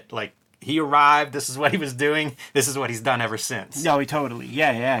was it. Like, he arrived, this is what he was doing, this is what he's done ever since. No, totally.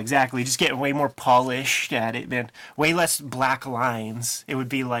 Yeah, exactly. Just getting way more polished at it, man. Way less black lines. It would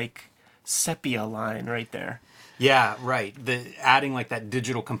be like sepia line right there. Yeah, right. Adding, like, that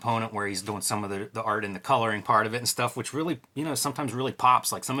digital component where he's doing some of the art and the coloring part of it and stuff, which really, you know, sometimes really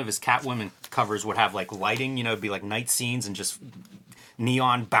pops. Like, some of his Catwoman covers would have, like, lighting, you know, it'd be like night scenes and just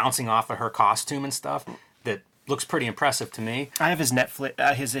neon bouncing off of her costume and stuff. That looks pretty impressive to me. I have his Netflix,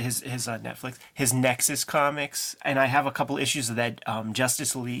 Netflix, his Nexus comics, and I have a couple issues of that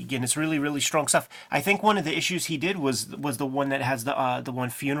Justice League, and it's really, really strong stuff. I think one of the issues he did was the one that has the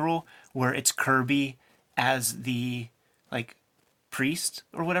one funeral where it's Kirby as the, like, priest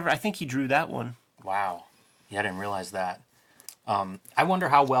or whatever. I think he drew that one. Wow. Yeah, I didn't realize that. I wonder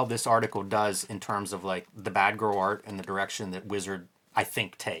how well this article does in terms of, like, the Bad Girl art and the direction that Wizard, I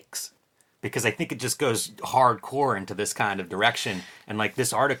think, takes. Because I think it just goes hardcore into this kind of direction. And, like,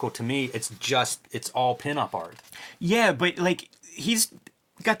 this article, to me, it's all pinup art. Yeah, but, like, he's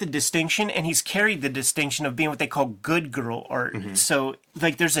got the distinction, and he's carried the distinction of being what they call good girl art. Mm-hmm. So,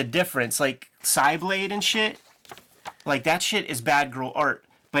 like, there's a difference. Like, Cyblade and shit, like, that shit is bad girl art.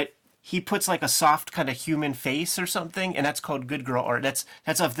 But he puts, like, a soft kind of human face or something, and that's called good girl art. That's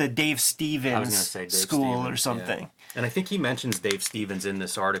of the Dave Stevens school Stevens, or something. Yeah. And I think he mentions Dave Stevens in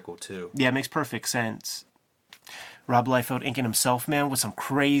this article, too. Yeah, it makes perfect sense. Rob Liefeld inking himself, man, with some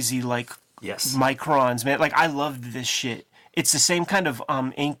crazy, like, microns, man. Like, I loved this shit. It's the same kind of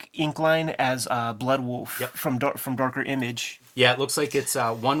ink line as Blood Wolf from Darker Image. Yeah, it looks like it's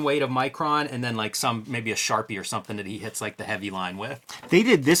 1 weight of micron and then, like, maybe a Sharpie or something that he hits, like, the heavy line with. They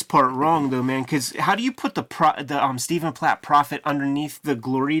did this part wrong, though, man, because how do you put the Stephen Platt Prophet underneath the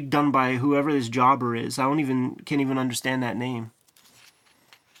glory done by whoever this jobber is? I can't even understand that name.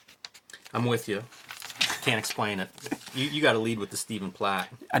 I'm with you. Can't explain it. You got to lead with the Stephen Platt.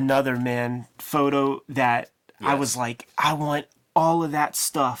 Another, man, photo that I was like, I want all of that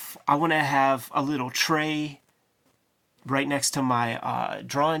stuff. I want to have a little tray right next to my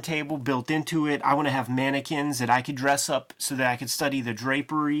drawing table built into it. I want to have mannequins that I could dress up so that I could study the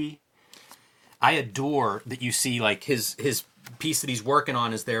drapery. I adore that you see, like, his piece that he's working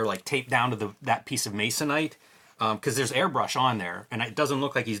on is there, like, taped down to that piece of masonite, because there's airbrush on there, and it doesn't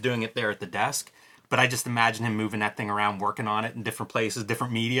look like he's doing it there at the desk, but I just imagine him moving that thing around, working on it in different places,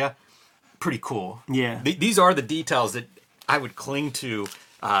 different media. Pretty cool. Yeah. These are the details that I would cling to,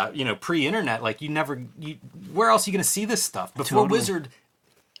 pre-internet. Like, where else are you going to see this stuff? Before totally. Wizard,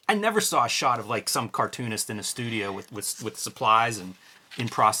 I never saw a shot of, like, some cartoonist in a studio with supplies and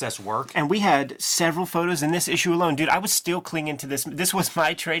in-process work. And we had several photos in this issue alone. Dude, I was still clinging to this. This was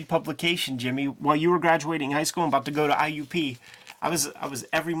my trade publication, Jimmy. While you were graduating high school and about to go to IUP, I was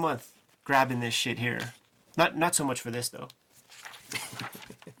every month grabbing this shit here. Not so much for this, though.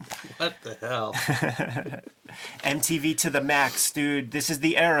 What the hell? MTV to the max, dude. This is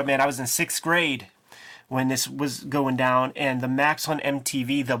the era, man. I was in 6th grade when this was going down, and the max on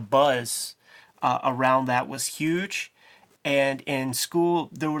MTV, the buzz around that was huge. And in school,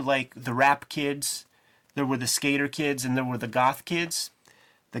 there were, like, the rap kids, there were the skater kids, and there were the goth kids.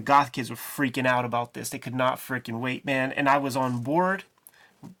 The goth kids were freaking out about this. They could not freaking wait, man. And I was on board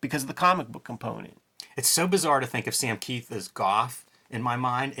because of the comic book component. It's so bizarre to think of Sam Keith as goth in my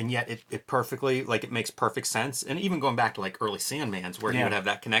mind, and yet it perfectly, like, it makes perfect sense. And even going back to, like, early Sandmans, where he would have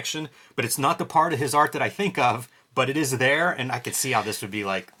that connection, but it's not the part of his art that I think of, but it is there, and I could see how this would be,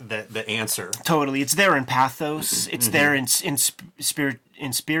 like, the answer. Totally. It's there in pathos. It's there in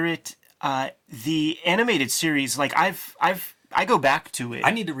spirit. The animated series, like, I go back to it.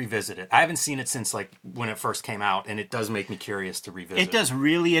 I need to revisit it. I haven't seen it since, like, when it first came out, and it does make me curious to revisit. It does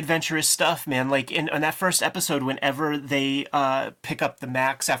really adventurous stuff, man. Like, in that first episode, whenever they pick up the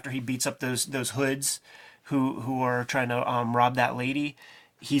Max after he beats up those hoods who are trying to rob that lady,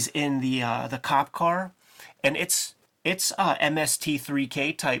 he's in the cop car, and it's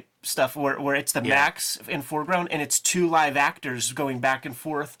MST3K type stuff where it's the Max in foreground, and it's 2 live actors going back and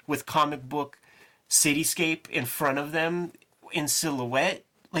forth with comic book cityscape in front of them in silhouette.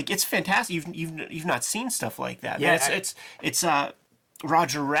 Like, it's fantastic. You've not seen stuff like that. Yeah, it's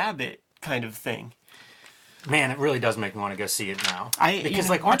Roger Rabbit kind of thing. Man, it really does make me want to go see it now. Because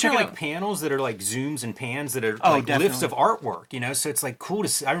I'll aren't check there it like out. panels that are like zooms and pans that are Oh, like lifts definitely. of artwork, So it's like cool to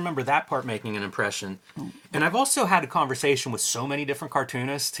see. I remember that part making an impression. And I've also had a conversation with so many different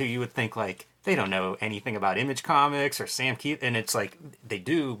cartoonists who you would think like they don't know anything about Image Comics or Sam Keith, and it's like they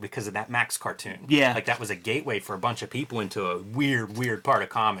do because of that Max cartoon. Yeah. Like that was a gateway for a bunch of people into a weird part of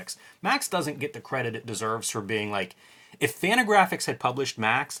comics. Max doesn't get the credit it deserves for being like, if Fantagraphics had published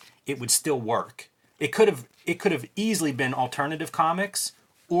Max, it would still work. It could have easily been alternative comics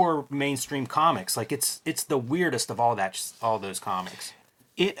or mainstream comics. Like it's the weirdest of all those comics.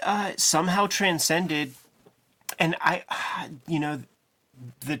 It somehow transcended, and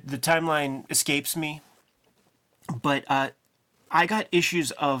the timeline escapes me, but I got issues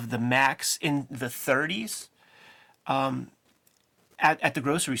of the Max in the 30s at the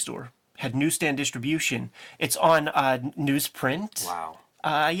grocery store. Had newsstand distribution. It's on newsprint. Wow.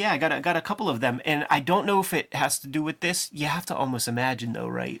 Yeah, I got a couple of them, and I don't know if it has to do with this. You have to almost imagine, though,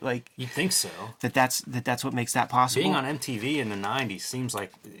 right? Like You'd think so. that's what makes that possible. Being on MTV in the 90s seems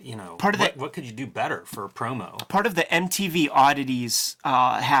like, Part of what could you do better for promo? Part of the MTV Oddities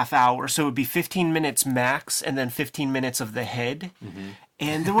half hour, so it would be 15 minutes max, and then 15 minutes of the head. Mm-hmm.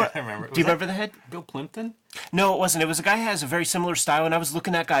 And there were. I remember. Do you remember the head? Bill Plimpton? No, it wasn't. It was a guy who has a very similar style, and I was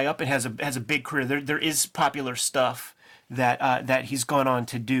looking that guy up and has a big career. There is popular stuff that he's gone on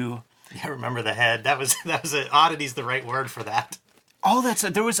to do. Yeah, I remember the head. That was oddity's the right word for that. All that's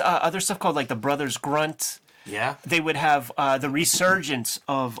there was other stuff called like the Brothers Grunt. Yeah. They would have the resurgence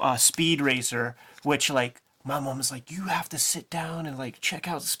of Speed Racer, which like my mom was like, you have to sit down and like check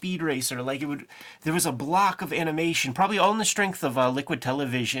out Speed Racer. Like there was a block of animation, probably all in the strength of Liquid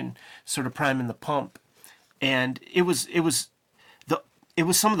Television, sort of priming the pump, and it was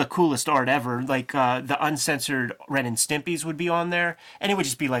some of the coolest art ever. Like the uncensored Ren and Stimpy's would be on there, and it would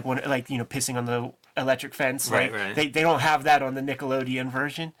just be like pissing on the electric fence. Right, like, right. They don't have that on the Nickelodeon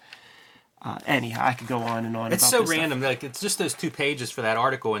version. Anyhow, I could go on and on. It's about so this stuff. random. Like it's just those 2 pages for that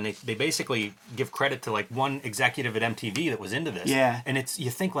article, and they basically give credit to like one executive at MTV that was into this. Yeah. And you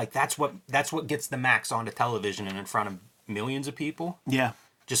think like that's what gets the Max onto television and in front of millions of people. Yeah.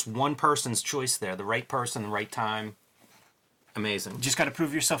 Just one person's choice there, the right person, the right time. Amazing. Just got to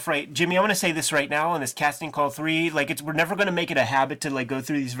prove yourself right, Jimmy. I want to say this right now on this casting call 3. Like we're never going to make it a habit to like go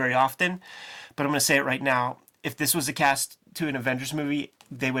through these very often, but I'm going to say it right now. If this was a cast to an Avengers movie,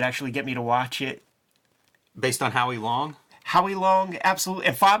 they would actually get me to watch it. Based on Howie Long. Howie Long, absolutely,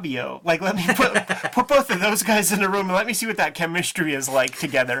 and Fabio. Like, let me put both of those guys in a room and let me see what that chemistry is like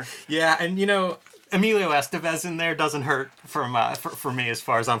together. Yeah, and Emilio Estevez in there doesn't hurt for me as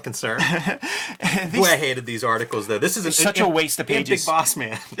far as I'm concerned. Boy, I hated these articles though. This is such a waste of and pages. Big Boss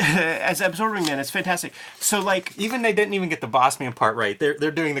Man. As Absorbing Man, it's fantastic. So, like, Even they didn't even get the Boss Man part right.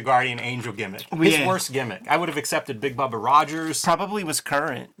 They're doing the Guardian Angel gimmick. His Yeah. worst gimmick. I would have accepted Big Bubba Rogers. probably was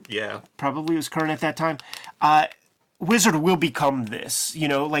current. Yeah. Probably was current at that time. Wizard will become this.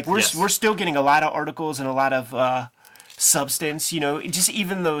 Like Yes. we're still getting a lot of articles and a lot of substance. Just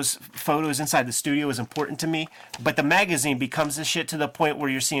even those photos inside the studio is important to me. But the magazine becomes this shit to the point where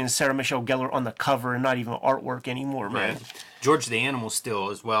you're seeing Sarah Michelle Gellar on the cover and not even artwork anymore, man. Right. George the Animal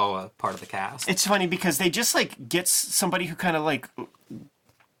still as well part of the cast. It's funny because they just like get somebody who kind of like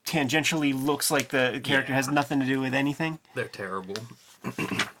tangentially looks like the character has nothing to do with anything. They're terrible.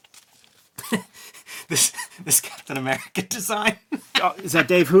 This Captain America design. Oh, is that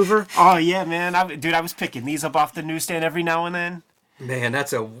Dave Hoover? Oh yeah, man. I was picking these up off the newsstand every now and then. Man,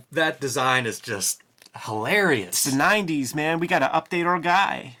 that design is just hilarious. It's the 90s, man. We got to update our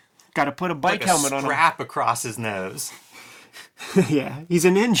guy. Got to put a bike Like helmet a on strap across his nose. him. Yeah, he's a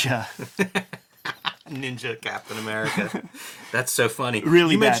ninja. Ninja Captain America. That's so funny.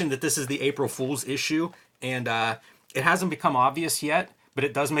 Really You bad. mentioned that this is the April Fool's issue, and it hasn't become obvious yet, but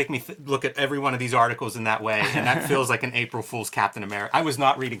it does make me look at every one of these articles in that way, and that feels like an April Fool's Captain America. I was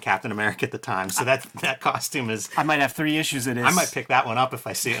not reading Captain America at the time, so that costume is... I might have 3 issues of this. I might pick that one up if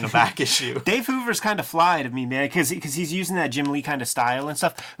I see it in a back issue. Dave Hoover's kind of fly to me, man, because he's using that Jim Lee kind of style and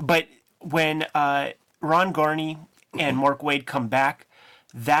stuff. But when Ron Garney and Mark Waid come back,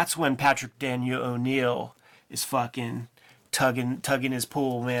 that's when Patrick Daniel O'Neill is fucking tugging his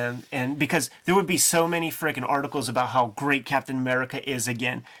pull, man. And because there would be so many freaking articles about how great Captain America is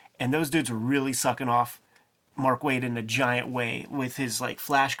again, and those dudes were really sucking off Mark Waid in a giant way with his like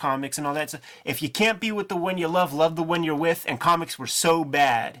Flash comics and all that stuff. If you can't be with the one you love the one you're with. And comics were so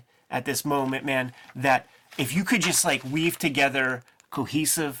bad at this moment, man, that if you could just like weave together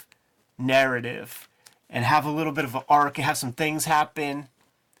cohesive narrative and have a little bit of an arc and have some things happen,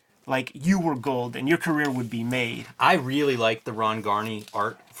 like you were gold and your career would be made. I really like the Ron Garney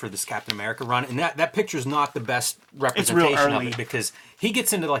art for this Captain America run, and that picture's not the best representation of early. it because he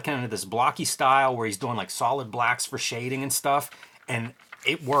gets into like kind of this blocky style where he's doing like solid blacks for shading and stuff, and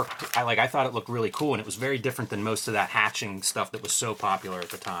it worked. I thought it looked really cool, and it was very different than most of that hatching stuff that was so popular at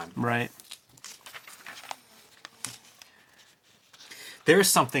the time. Right. There's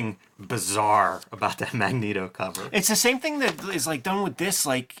something bizarre about that Magneto cover. It's the same thing that is like done with this.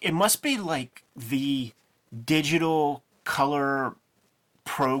 Like it must be like the digital color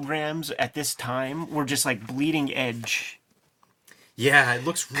programs at this time were just like bleeding edge. Yeah, it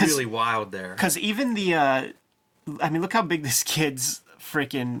looks really wild there. Because even the, I mean, look how big this kid's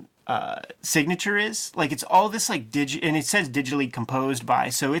freaking signature is. Like it's all this like and it says digitally composed by,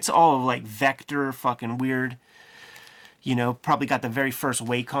 so it's all like vector fucking weird. You know, probably got the very first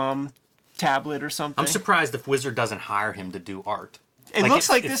Wacom tablet or something. I'm surprised if Wizard doesn't hire him to do art. It looks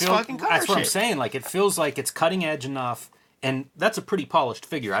like this fucking color That's what I'm shit. saying. Like, it feels like it's cutting edge enough, and that's a pretty polished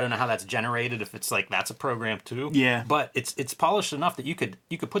figure. I don't know how that's generated, if it's like that's a program too. Yeah. But it's polished enough that you could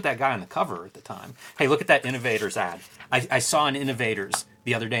put that guy on the cover at the time. Hey, look at that Innovators ad. I saw an Innovators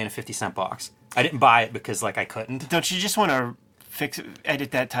the other day in a 50-cent box. I didn't buy it because like I couldn't. Don't you just want to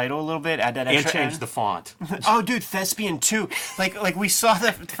edit that title a little bit, add that And extra change N? the font. Oh, dude, Thespian 2. Like we saw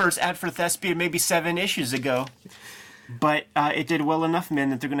the first ad for Thespian maybe 7 issues ago. But it did well enough, man,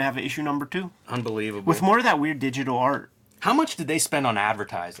 that they're going to have an issue number 2. Unbelievable. With more of that weird digital art. How much did they spend on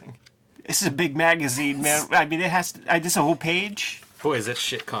advertising? This is a big magazine, man. I mean, it has to, this a whole page. Boy, is it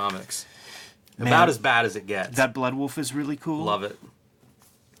shit comics. Man, About as bad as it gets. That Blood Wolf is really cool. Love it.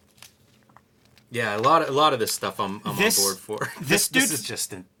 Yeah, a lot of this stuff I'm on board for. This is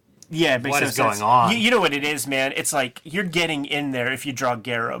just Yeah, it makes what no is sense. going on? You know what it is, man? It's like you're getting in there if you draw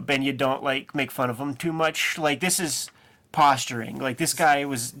Garib and you don't like make fun of him too much. Like this is posturing. Like this guy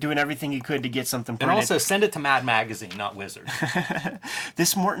was doing everything he could to get something printed. And also send it to Mad Magazine, not Wizard.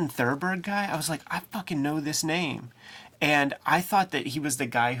 This Morton Thurberg guy, I was like, I fucking know this name. And I thought that he was the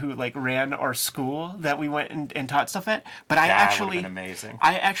guy who like ran our school that we went and taught stuff at. But I That actually, would've been amazing.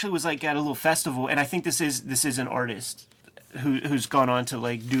 I actually was like at a little festival, and I think this is an artist who's gone on to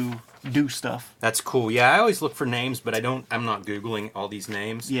like do stuff. That's cool. Yeah, I always look for names, but I'm not Googling all these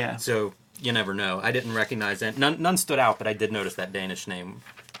names. Yeah. So you never know. I didn't recognize that. None stood out, but I did notice that Danish name.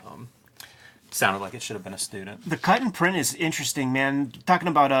 Sounded like it should have been a student. The cut and print is interesting, man. Talking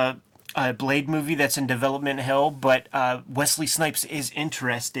about a Blade movie that's in development hell, but Wesley Snipes is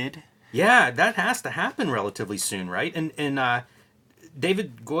interested. Yeah, that has to happen relatively soon, right? And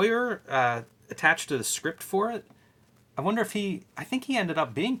David Goyer attached to the script for it. I wonder if I think he ended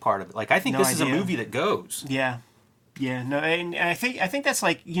up being part of it. Like, I think No this is idea. a movie that goes. Yeah. Yeah, no, and I think that's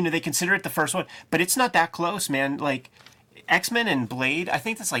like, you know, they consider it the first one, but it's not that close, man. Like X-Men and Blade, I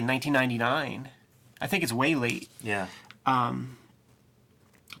think that's like 1999. I think it's way late. Yeah.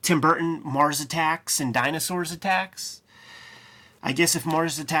 Tim Burton, Mars Attacks and Dinosaurs Attacks. I guess if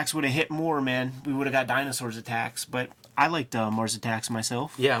Mars Attacks would have hit more, man, we would have got Dinosaurs Attacks, but I liked Mars Attacks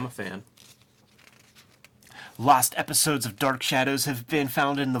myself. Yeah, I'm a fan. Lost episodes of Dark Shadows have been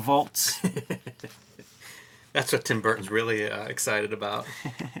found in the vaults. That's what Tim Burton's really excited about.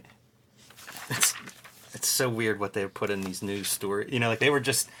 It's so weird what they put in these news stories. You know, like they were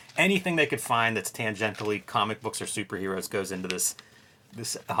just anything they could find that's tangentially comic books or superheroes goes into this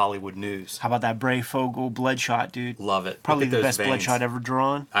Hollywood news. How about that Bray Fogel Bloodshot, dude? Love it. Probably Look at the those best veins. Bloodshot ever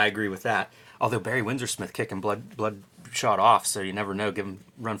drawn. I agree with that. Although Barry Windsor Smith kicking Bloodshot off, so you never know. Give him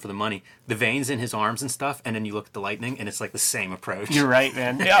run for the money. The veins in his arms and stuff, and then you look at the lightning, and it's like the same approach. You're right,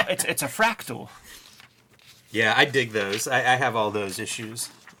 man. Yeah, it's a fractal. Yeah, I dig those. I have all those issues.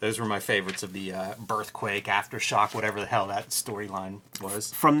 Those were my favorites of the Birthquake, Aftershock, whatever the hell that storyline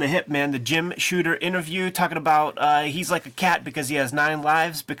was. From the hip, man, the Jim Shooter interview talking about he's like a cat because he has 9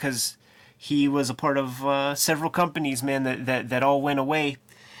 lives because he was a part of several companies, man, that all went away.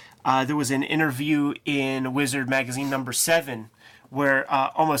 There was an interview in Wizard Magazine number 7 where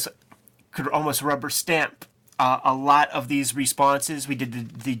could almost rubber stamp a lot of these responses. We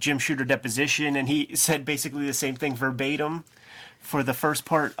did the Jim Shooter deposition, and he said basically the same thing verbatim for the first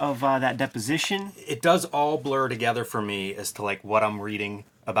part of that deposition. It does all blur together for me as to like what I'm reading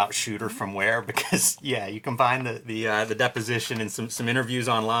about Shooter from where, because yeah, you combine the deposition and some interviews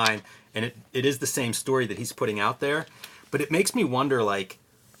online, and it is the same story that he's putting out there, but it makes me wonder like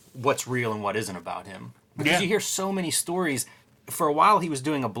what's real and what isn't about him, because you hear so many stories. For a while he was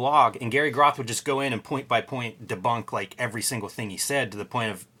doing a blog, and Gary Groth would just go in and point by point debunk like every single thing he said, to the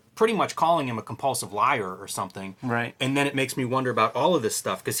point of pretty much calling him a compulsive liar or something. Right. And then it makes me wonder about all of this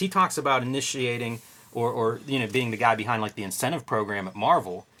stuff, because he talks about initiating or you know being the guy behind like the incentive program at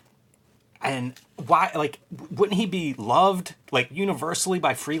Marvel, And why, like, wouldn't he be loved, like, universally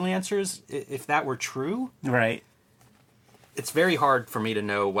by freelancers if that were true? Right. It's very hard for me to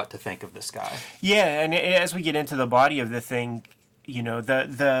know what to think of this guy. Yeah, and as we get into the body of the thing,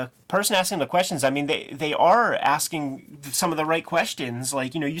 the person asking the questions, I mean, they are asking some of the right questions.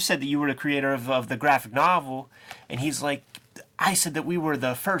 Like, you said that you were the creator of the graphic novel, and he's like, I said that we were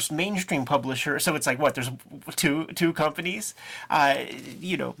the first mainstream publisher. So it's like, what, there's two companies?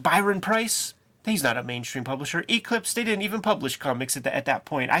 Byron Price, he's not a mainstream publisher. Eclipse, they didn't even publish comics at that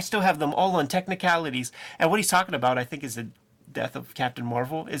point. I still have them all on technicalities. And what he's talking about, I think, is the death of Captain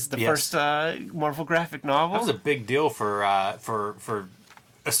Marvel, is the first Marvel graphic novel. That was a big deal for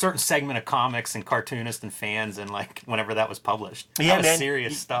a certain segment of comics and cartoonists and fans, and like whenever that was published. That was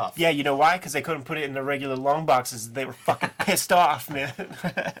serious stuff. Yeah, you know why? Because they couldn't put it in the regular long boxes. They were fucking pissed off, man.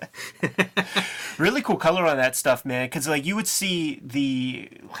 Really cool color on that stuff, man. Because like you would see the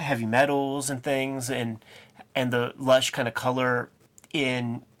heavy metals and things, and the lush kind of color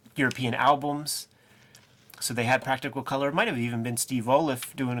in European albums. So they had practical color. It might have even been Steve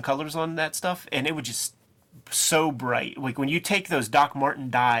Oliff doing the colors on that stuff, and it would just so bright. Like when you take those Doc Martin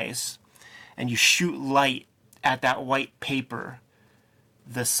dyes and you shoot light at that white paper,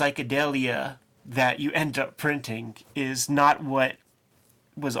 the psychedelia that you end up printing is not what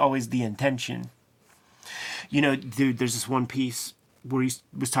was always the intention. Dude, there's this one piece where he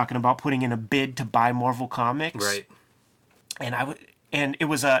was talking about putting in a bid to buy Marvel Comics. Right. And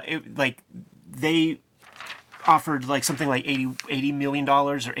they offered like something like $80 million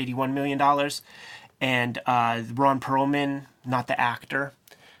or $81 million. And Ron Perlman, not the actor,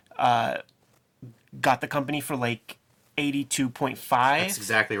 got the company for like 82.5. That's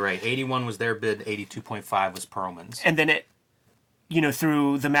exactly right. 81 was their bid, 82.5 was Perlman's. And then it,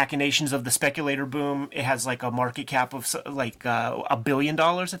 through the machinations of the speculator boom, it has like a market cap of like $1 billion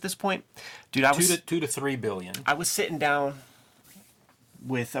at this point. Dude, I was 2 to 3 billion. I was sitting down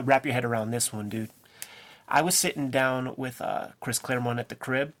with wrap your head around this one, dude. I was sitting down with Chris Claremont at the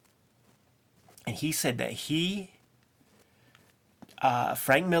crib. And he said that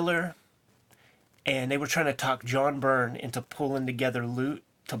Frank Miller, and they were trying to talk John Byrne into pulling together loot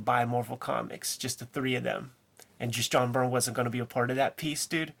to buy Marvel Comics, just the three of them. And just John Byrne wasn't going to be a part of that piece,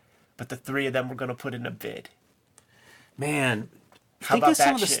 dude. But the three of them were going to put in a bid. Man, how think about of some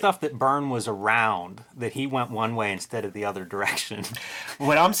that of the shit? Stuff that Byrne was around, that he went one way instead of the other direction.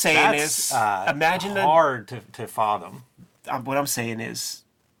 What I'm saying That's is, imagine hard to fathom. What I'm saying is,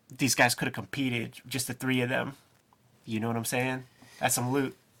 these guys could have competed, just the three of them. You know what I'm saying? That's some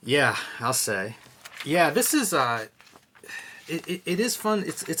loot. Yeah, I'll say. Yeah, this is it is fun.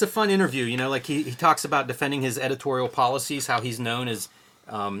 It's a fun interview. Like he talks about defending his editorial policies, how he's known as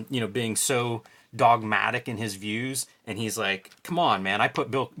being so dogmatic in his views, and he's like, "Come on, man! I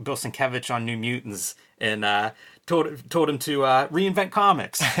put Bill Sienkiewicz on New Mutants and told him to reinvent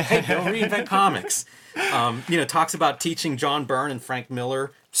comics. Hey, Bill, reinvent comics." Talks about teaching John Byrne and Frank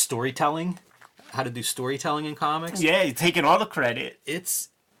Miller storytelling, how to do storytelling in comics. Yeah, he's taking all the credit. It's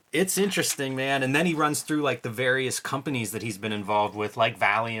interesting, man. And then he runs through like the various companies that he's been involved with, like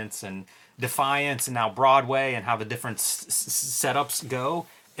Valiant and Defiance and now Broadway, and how the different setups go.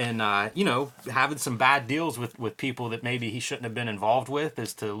 And having some bad deals with people that maybe he shouldn't have been involved with,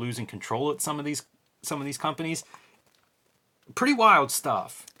 as to losing control at some of these companies. Pretty wild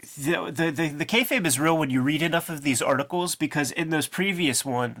stuff. The kayfabe is real when you read enough of these articles, because in those previous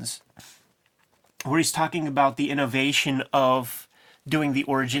ones, where he's talking about the innovation of doing the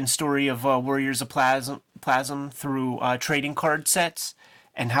origin story of Warriors of Plasm through trading card sets,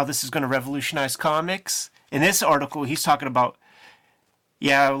 and how this is going to revolutionize comics. In this article, he's talking about,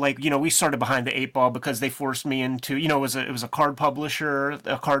 we started behind the eight ball because they forced me into, it was a card publisher,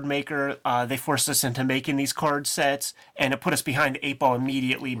 a card maker. They forced us into making these card sets, and it put us behind the eight ball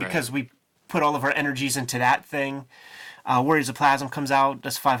immediately because we put all of our energies into that thing. Warriors of Plasm comes out,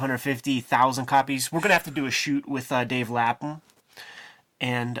 does 550,000 copies. We're going to have to do a shoot with Dave Lapham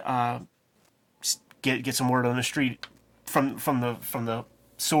and get some word on the street from the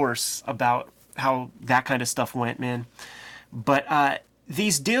source about how that kind of stuff went, man. But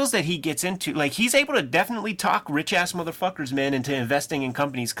these deals that he gets into, like, he's able to definitely talk rich ass motherfuckers, man, into investing in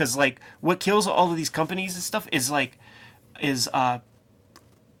companies. Because like what kills all of these companies and stuff is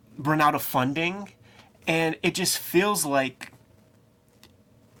run out of funding, and it just feels like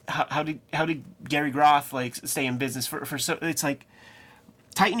how did Gary Groth like stay in business for so, it's like,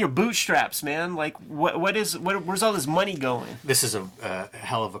 tighten your bootstraps, man. Like, where's all this money going? This is a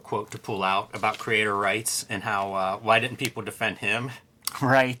hell of a quote to pull out about creator rights and how why didn't people defend him?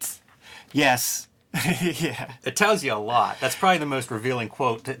 Right. Yes. Yeah. It tells you a lot. That's probably the most revealing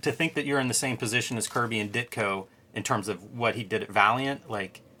quote. To think that you're in the same position as Kirby and Ditko in terms of what he did at Valiant,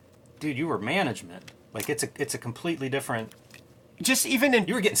 like, dude, you were management. Like, it's a completely different. Just even in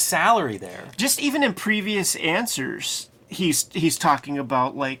You were getting salary there. just even in previous answers, he's talking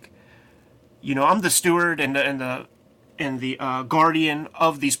about, like, I'm the steward and the guardian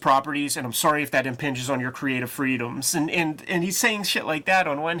of these properties, and I'm sorry if that impinges on your creative freedoms. And he's saying shit like that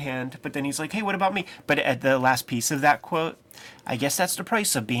on one hand, but then he's like, hey, what about me? But at the last piece of that quote, I guess that's the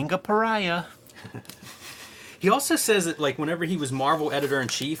price of being a pariah. He also says that, like, whenever he was Marvel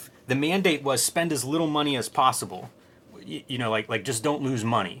editor-in-chief, the mandate was spend as little money as possible. Like just don't lose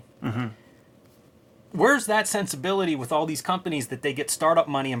money. Mm-hmm. Where's that sensibility with all these companies that they get startup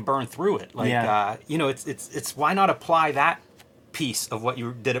money and burn through it? Like, Yeah. It's why not apply that piece of what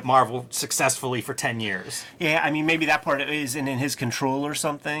you did at Marvel successfully for 10 years? Yeah, I mean, maybe that part isn't in his control or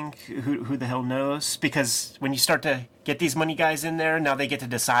something. Who the hell knows? Because when you start to get these money guys in there, now they get to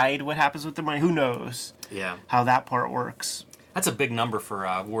decide what happens with the money. Who knows Yeah. how that part works? That's a big number for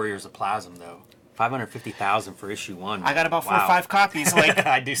Warriors of Plasm, though. 550,000 for issue 1. I got about 4 or Wow. 5 copies. Like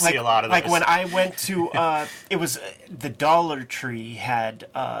I do see a lot of Like those. when I went to, it was the Dollar Tree had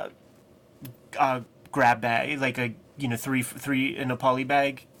grab bag, like a three in a poly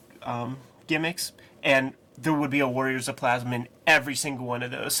bag gimmicks, and there would be a Warriors of Plasma in every single one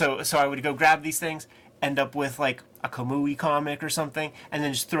of those. So I would go grab these things, end up with like a Kamui comic or something, and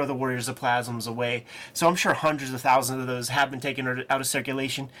then just throw the Warriors of Plasms away. So I'm sure hundreds of thousands of those have been taken out of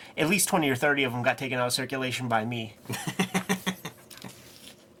circulation. At least 20 or 30 of them got taken out of circulation by me.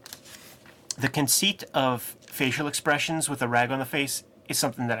 The conceit of facial expressions with a rag on the face is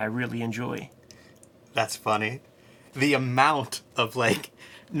something that I really enjoy. That's funny. The amount of, like,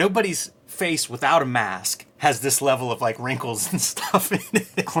 nobody's face without a mask has this level of, like, wrinkles and stuff in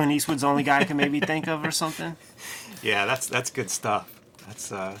it. Clint Eastwood's the only guy I can maybe think of or something. Yeah, that's good stuff. That's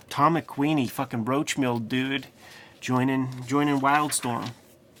Tom McQueenie, fucking roach mill dude, joining Wildstorm.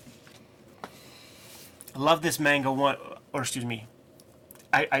 I love this manga one, or excuse me,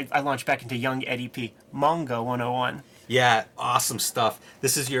 I launched back into Young Eddie P. Manga 101. yeah, awesome stuff.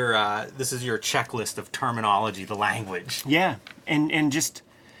 This is your checklist of terminology, the language. Yeah, and just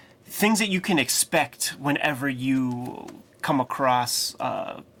things that you can expect whenever you come across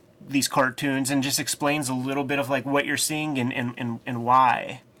these cartoons, and just explains a little bit of like what you're seeing and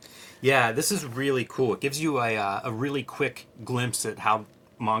why. Yeah, this is really cool. It gives you a really quick glimpse at how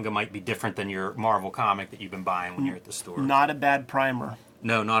manga might be different than your Marvel comic that you've been buying when you're at the store. Not a bad primer.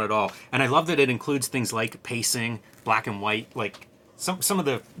 No, not at all. And I love that it includes things like pacing, black and white, like some of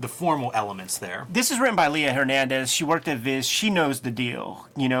the formal elements there. This is written by Leah Hernandez. She worked at Viz. She knows the deal.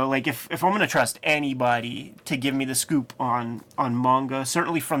 Like if I'm going to trust anybody to give me the scoop on manga,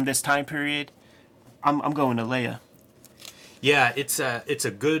 certainly from this time period, I'm going to Leah. Yeah, it's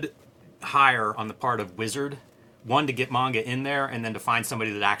a good hire on the part of Wizard. One, to get manga in there, and then to find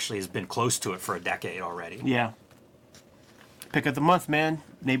somebody that actually has been close to it for a decade already. Yeah. Pick of the month, man.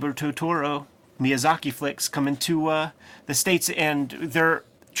 Neighbor Totoro. Miyazaki flicks coming to the States, and they're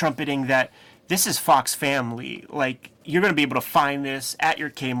trumpeting that this is Fox Family. Like, you're going to be able to find this at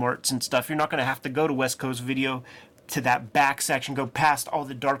your Kmarts and stuff. You're not going to have to go to West Coast Video to that back section, go past all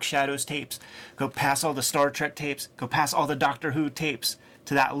the Dark Shadows tapes, go past all the Star Trek tapes, go past all the Doctor Who tapes,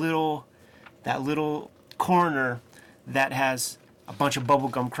 to that little corner that has a bunch of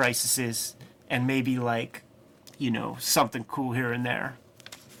bubblegum crises and maybe like, something cool here and there.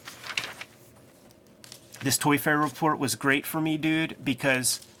 This Toy Fair report was great for me, dude,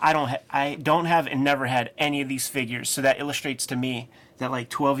 because I don't have and never had any of these figures. So that illustrates to me that like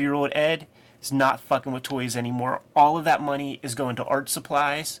 12-year-old Ed is not fucking with toys anymore. All of that money is going to art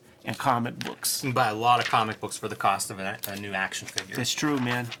supplies and comic books. You can buy a lot of comic books for the cost of a new action figure. That's true,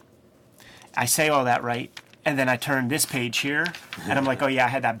 man. I say all that right, and then I turn this page here, and I'm like, oh yeah, I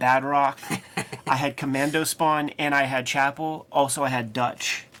had that Bad Rock, I had Commando Spawn, and I had Chapel. Also, I had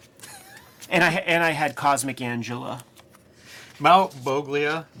Dutch, and I had Cosmic Angela. Mount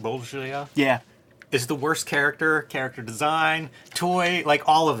Boglia Yeah, is the worst character design, toy, like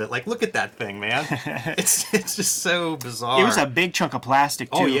all of it. Like, look at that thing, man. It's just so bizarre. it was a big chunk of plastic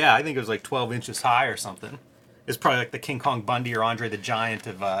too. Oh yeah, I think it was like 12 inches high or something. It's probably like the King Kong Bundy or Andre the Giant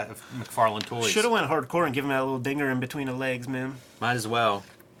of McFarlane Toys. Should have went hardcore and given him that little dinger in between the legs, man. Might as well.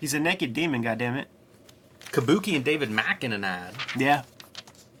 He's a naked demon, goddammit. Kabuki and David Mack in an ad. Yeah.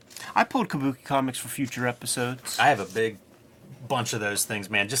 I pulled Kabuki comics for future episodes. I have a big bunch of those things,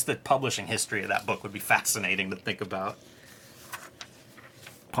 man. Just the publishing history of that book would be fascinating to think about.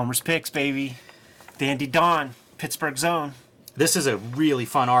 Palmer's Picks, baby. Dandy Dawn, Pittsburgh Zone. This is a really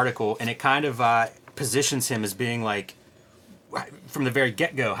fun article, and it kind of positions him as being like, from the very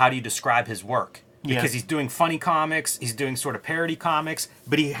get-go, how do you describe his work? Because he's doing funny comics, he's doing sort of parody comics,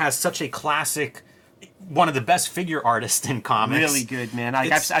 but he has such a classic, one of the best figure artists in comics. Really good, man.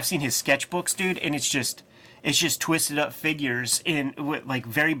 I've seen his sketchbooks, dude, and it's just twisted up figures in with like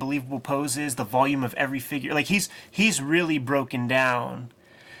very believable poses. The volume of every figure, like he's really broken down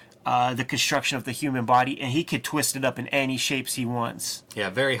the construction of the human body, and he could twist it up in any shapes he wants. Yeah,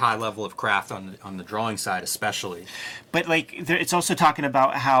 very high level of craft on the drawing side, especially. But like, it's also talking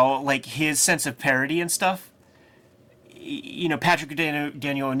about how like his sense of parody and stuff. You know, Patrick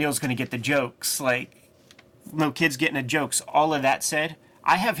Daniel O'Neill's going to get the jokes. Like, no kid's getting the jokes. All of that said,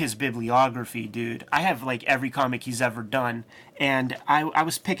 I have his bibliography, dude. I have like every comic he's ever done, and I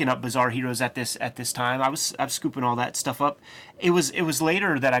was picking up Bizarre Heroes at this time. I was scooping all that stuff up. It was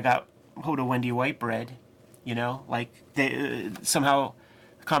later that I got hold of Wendy Whitebread. You know, like they somehow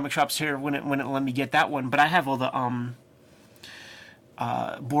the comic shops here wouldn't let me get that one. But I have all the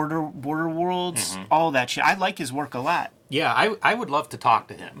Border Worlds, all that shit. I like his work a lot. Yeah, I would love to talk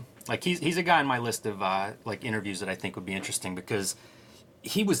to him. Like he's a guy on my list of like interviews that I think would be interesting because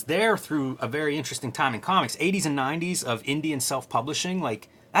he was there through a very interesting time in comics, 80s and 90s of indie and self-publishing. Like,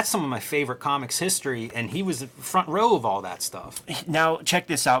 that's some of my favorite comics history, and he was front row of all that stuff. Now, check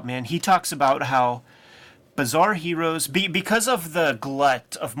this out, man. He talks about how Bizarre Heroes, because of the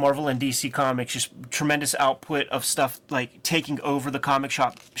glut of Marvel and DC comics, just tremendous output of stuff, like, taking over the comic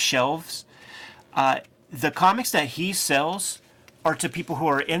shop shelves, the comics that he sells are to people who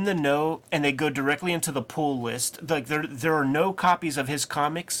are in the know, and they go directly into the pull list. Like there are no copies of his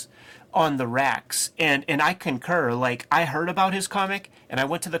comics on the racks, and I concur. Like, I heard about his comic, and I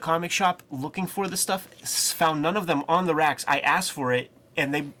went to the comic shop looking for the stuff, found none of them on the racks. I asked for it,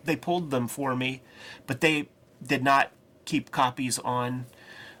 and they pulled them for me, but they did not keep copies on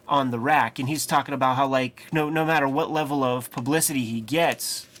the rack. And he's talking about how, like, no matter what level of publicity he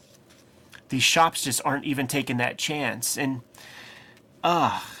gets, these shops just aren't even taking that chance. And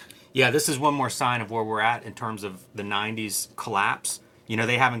yeah, this is one more sign of where we're at in terms of the 90s collapse. You know,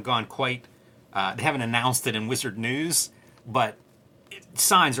 they haven't gone quite, they haven't announced it in Wizard News, but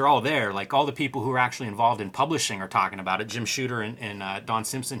signs are all there. Like, all the people who are actually involved in publishing are talking about it. Jim Shooter and Don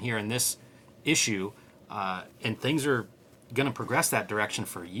Simpson here in this issue, and things are going to progress that direction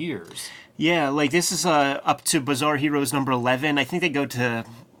for years. Yeah, like, this is up to Bizarre Heroes number 11. I think they go to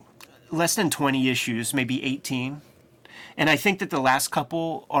less than 20 issues, maybe 18. And I think that the last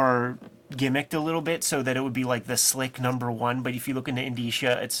couple are gimmicked a little bit so that it would be like the slick number 1. But if you look into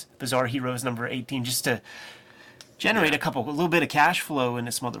Indicia, it's Bizarre Heroes number 18, just to generate a little bit of cash flow in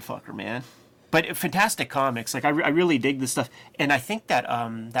this motherfucker, man. But fantastic comics. Like, I really dig this stuff. And I think that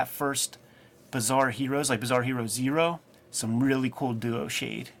that first Bizarre Heroes, like Bizarre Hero Zero, some really cool duo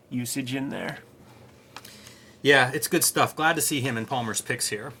shade usage in there. Yeah, it's good stuff. Glad to see him in Palmer's Picks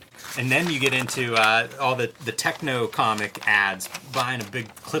here. And then you get into all the techno comic ads, buying a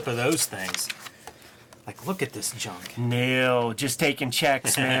big clip of those things. Like, look at this junk. Nail, just taking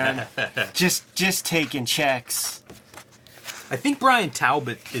checks, man. just taking checks. I think Brian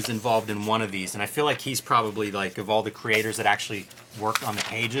Talbot is involved in one of these, and I feel like he's probably, like, of all the creators that actually worked on the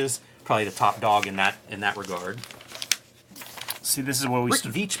pages, probably the top dog in that regard. See, this is where we Rick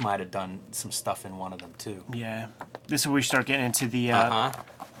Veitch might have done some stuff in one of them too. Yeah, this is where we start getting into the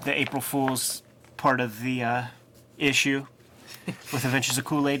April Fool's part of the issue with Adventures of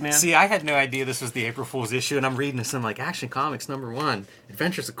Kool-Aid Man. See, I had no idea this was the April Fool's issue, and I'm reading this, and I'm like, Action Comics number 1,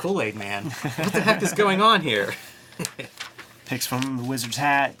 Adventures of Kool-Aid Man. What the heck is going on here? Picks from the Wizard's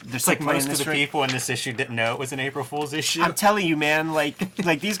hat. It's like most of the people in this issue didn't know it was an April Fool's issue. I'm telling you, man, like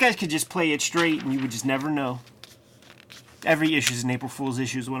these guys could just play it straight, and you would just never know. Every issue is an April Fool's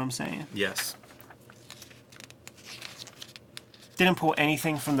issue, is what I'm saying. Yes. Didn't pull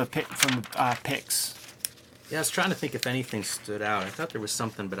anything from the picks. Yeah, I was trying to think if anything stood out. I thought there was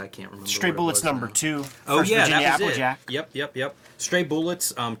something, but I can't remember. Stray Bullets number now. 2. Oh, First yeah, Virginia that was Applejack. it. Yep. Stray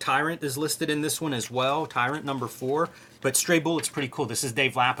Bullets. Tyrant is listed in this one as well. Tyrant number 4. But Stray Bullets pretty cool. This is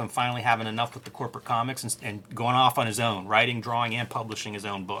Dave Lapham finally having enough with the corporate comics and going off on his own, writing, drawing, and publishing his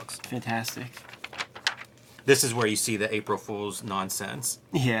own books. Fantastic. This is where you see the April Fool's nonsense.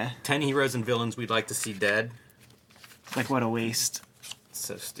 Yeah. 10 heroes and villains we'd like to see dead. Like, what a waste.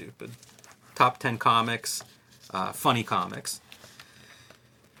 So stupid. Top 10 comics. Funny comics.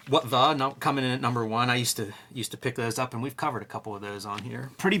 Coming in at number 1. I used to pick those up, and we've covered a couple of those on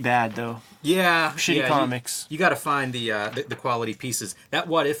here. Pretty bad, though. Yeah. Shitty comics. You got to find the quality pieces. That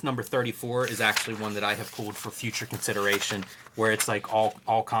What If number 34 is actually one that I have pulled for future consideration, where it's like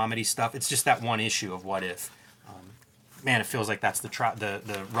all comedy stuff. It's just that one issue of What If. Man, it feels like that's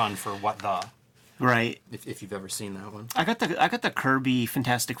the run for What The. Right. if you've ever seen that one. I got the Kirby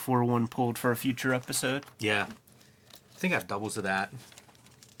Fantastic Four one pulled for a future episode. Yeah. I think I have doubles of that.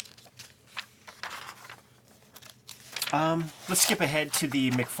 Let's skip ahead to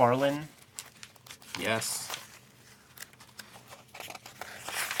the McFarlane. Yes.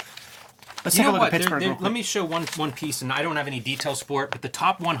 Let's You take a know look what? at Pittsburgh real quick. Let me show one piece, and I don't have any details for it, but the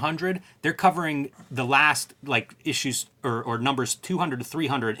top 100, they're covering the last like issues or numbers 200 to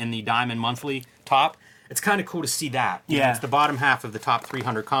 300 in the Diamond Monthly top. It's kind of cool to see that. You know, Yeah. it's the bottom half of the top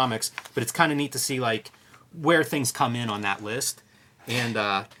 300 comics, but it's kind of neat to see like where things come in on that list.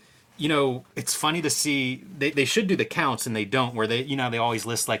 And you know, it's funny to see they should do the counts and they don't, where they they always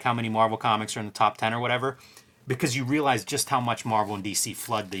list like how many Marvel comics are in the top 10 or whatever. Because you realize just how much Marvel and DC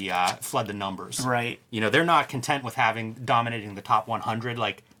flood the numbers. Right. You know, they're not content with dominating the top 100.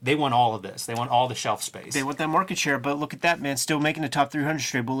 Like, they want all of this. They want all the shelf space. They want that market share, but look at that, man. Still making the top 300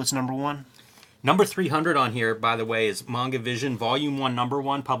 Stray Bullets #1. Number 300 on here, by the way, is Manga Vision, Volume 1,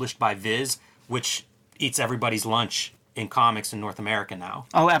 #1, published by Viz, which eats everybody's lunch in comics in North America now.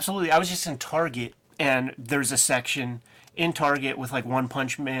 Oh, absolutely. I was just in Target, and there's a section in Target with like One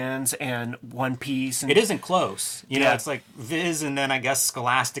Punch Man's and One Piece. And It isn't close. You know, Yeah. it's like Viz, and then I guess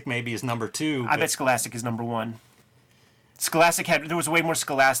Scholastic maybe is number 2. I bet Scholastic is #1. Scholastic there was way more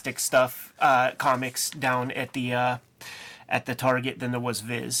Scholastic stuff, comics down at the Target than there was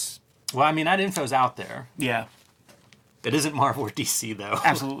Viz. Well, I mean, that info's out there. Yeah, It isn't Marvel or DC, though.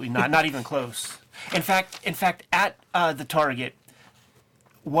 absolutely not even close. In fact, at the Target,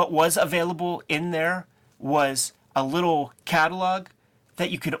 what was available in there was a little catalog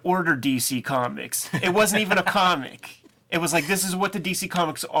that you could order DC Comics. It wasn't even a comic. It was like, this is what the DC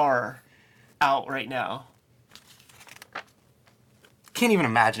Comics are out right now. Can't even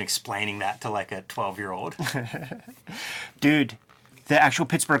imagine explaining that to like a 12-year-old. Dude, the actual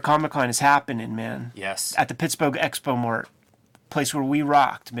Pittsburgh Comic Con is happening, man. Yes. At the Pittsburgh Expo Mart, place where we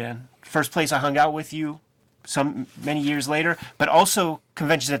rocked, man. First place I hung out with you many years later, but also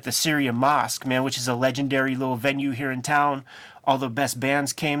conventions at the Syria Mosque, man, which is a legendary little venue here in town. All the best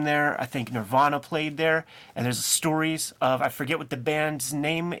bands came there. I think Nirvana played there, and there's stories of, I forget what the band's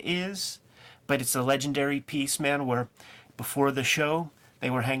name is, but it's a legendary piece, man, where before the show they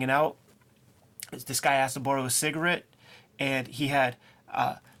were hanging out. This guy asked to borrow a cigarette, and he had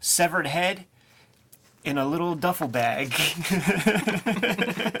a severed head in a little duffel bag.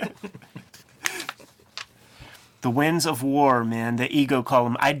 The Winds of War, man, the Ego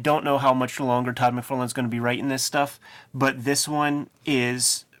column. I don't know how much longer Todd McFarlane's going to be writing this stuff, but this one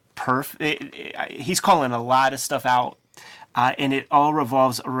is perfect. He's calling a lot of stuff out, and it all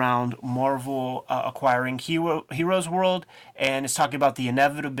revolves around Marvel acquiring Heroes World, and it's talking about the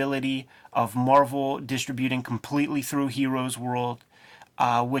inevitability of Marvel distributing completely through Heroes World,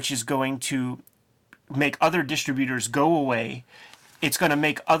 which is going to make other distributors go away. It's going to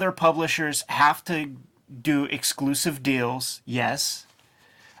make other publishers have to do exclusive deals. Yes.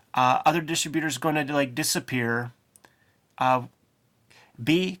 Other distributors going to like disappear.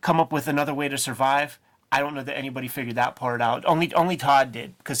 B, come up with another way to survive. I don't know that anybody figured that part out. Only Todd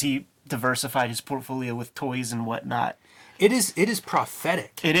did, because he diversified his portfolio with toys and whatnot. It is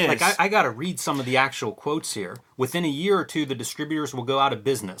prophetic. It is. Like, I got to read some of the actual quotes here. Within a year or two, the distributors will go out of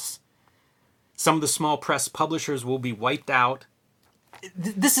business. Some of the small press publishers will be wiped out.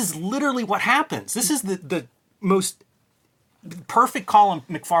 This is literally what happens. This is the most perfect column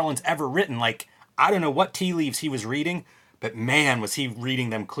McFarlane's ever written. Like, I don't know what tea leaves he was reading, but man, was he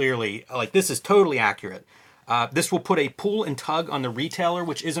reading them clearly. Like, this is totally accurate. This will put a pull and tug on the retailer,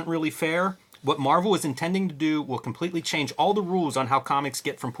 which isn't really fair. What Marvel is intending to do will completely change all the rules on how comics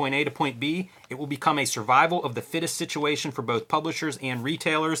get from point A to point B. It will become a survival of the fittest situation for both publishers and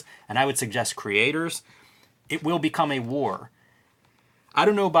retailers, and I would suggest creators. It will become a war. I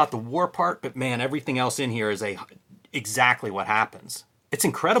don't know about the war part, but man, everything else in here is exactly what happens. It's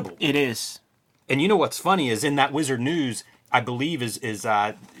incredible. It is. And you know what's funny is in that Wizard News, I believe is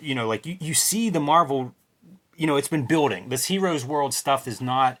you know, like you see the Marvel, you know, it's been building. This Heroes World stuff is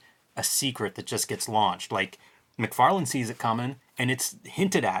not a secret that just gets launched. Like, McFarlane sees it coming, and it's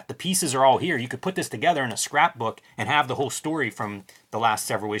hinted at. The pieces are all here. You could put this together in a scrapbook and have the whole story from the last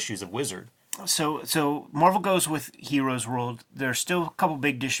several issues of Wizard. So Marvel goes with Heroes World. There's still a couple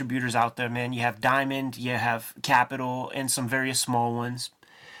big distributors out there, man. You have Diamond, you have Capital, and some various small ones.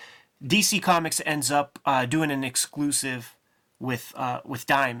 DC Comics ends up doing an exclusive with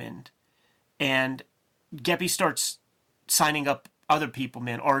Diamond, and Geppy starts signing up other people,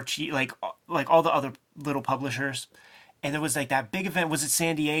 man. Archie, like all the other little publishers. And there was like that big event. Was it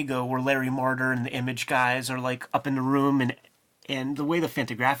San Diego, where Larry Marder and the Image guys are like up in the room, and And the way the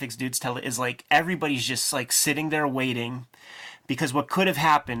Fantagraphics dudes tell it is like everybody's just like sitting there waiting, because what could have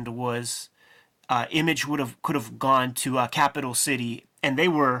happened was Image could have gone to Capital City, and they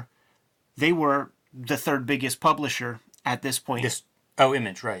were the third biggest publisher at this point.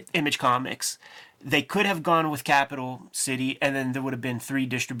 Image, right? Image Comics. They could have gone with Capital City, and then there would have been 3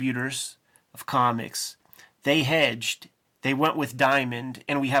 distributors of comics. They hedged. They went with Diamond,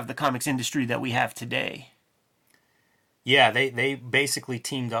 and we have the comics industry that we have today. Yeah, they basically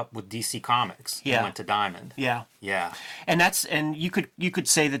teamed up with DC Comics and went to Diamond. Yeah. Yeah. And you could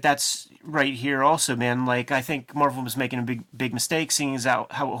say that that's right here also, man. Like, I think Marvel was making a big mistake, seeing as how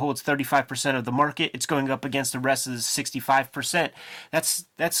it holds 35% of the market. It's going up against the rest of the 65%.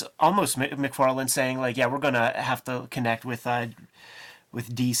 That's almost McFarlane saying like, yeah, we're gonna have to connect with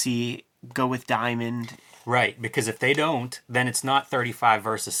DC, go with Diamond. Right, because if they don't, then it's not 35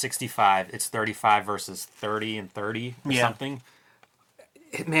 versus 65. It's 35 versus 30 and 30 or something.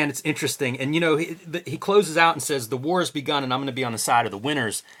 Man, it's interesting. And, you know, he closes out and says, the war has begun and I'm going to be on the side of the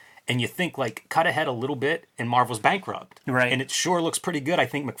winners. And you think, like, cut ahead a little bit and Marvel's bankrupt. Right. And it sure looks pretty good. I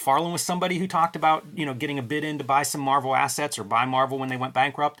think McFarlane was somebody who talked about, you know, getting a bid in to buy some Marvel assets or buy Marvel when they went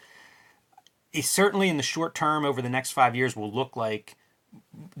bankrupt. He certainly, in the short term, over the next 5 years, will look like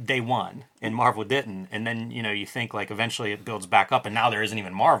they won and Marvel didn't. And then, you know, you think like eventually it builds back up and now there isn't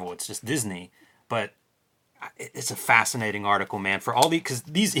even Marvel, it's just Disney. But it's a fascinating article, man, for all because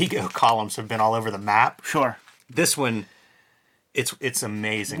these ego columns have been all over the map. Sure. This one, it's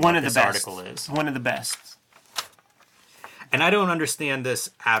amazing. One what of the this best. article is. One of the best. And I don't understand this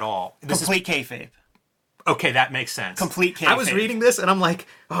at all. Complete kayfabe. Okay, that makes sense. Complete kayfabe. I was reading this and I'm like,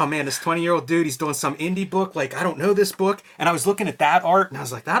 oh man, this 20-year-old dude, he's doing some indie book. Like, I don't know this book. And I was looking at that art and I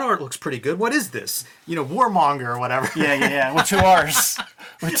was like, that art looks pretty good. What is this? You know, Warmonger or whatever. Yeah. With 2 R's.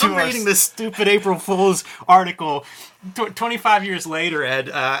 I'm reading this stupid April Fool's article 25 years later, Ed.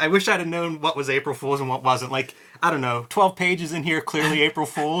 I wish I'd have known what was April Fool's and what wasn't. Like, I don't know, 12 pages in here, clearly April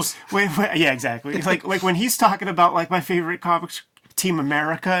Fool's. Wait, yeah, exactly. It's like when he's talking about like my favorite comics, Team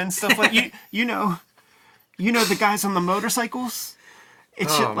America and stuff like you know the guys on the motorcycles.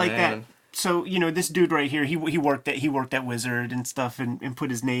 It's shit like that. So you know this dude right here. He worked at Wizard and stuff and put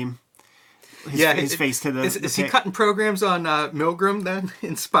his name. His face to the. Is he cutting programs on Milgram then?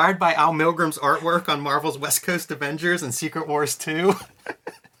 Inspired by Al Milgram's artwork on Marvel's West Coast Avengers and Secret Wars 2?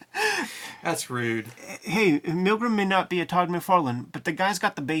 That's rude. Hey, Milgram may not be a Todd McFarlane, but the guy's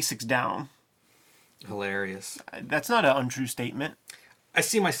got the basics down. Hilarious. That's not an untrue statement. I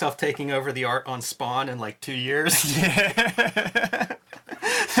see myself taking over the art on Spawn in like 2 years.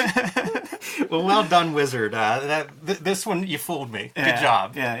 Well done, Wizard. This one, you fooled me. Good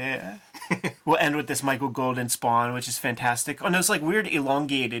job. Yeah. We'll end with this Michael Golden Spawn, which is fantastic. On those like weird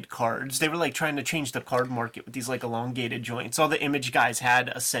elongated cards, they were like trying to change the card market with these like elongated joints. All the Image guys had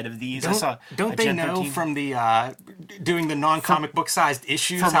a set of these. Don't they know from the doing the non-comic book sized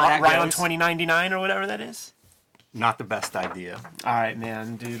issues from how that Ryan goes? 2099 or whatever that is? Not the best idea. All right,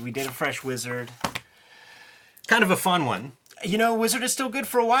 man, dude, we did a fresh Wizard. Kind of a fun one. You know, Wizard is still good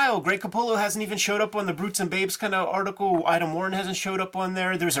for a while. Greg Capullo hasn't even showed up on the Brutes and Babes kind of article. Adam Warren hasn't showed up on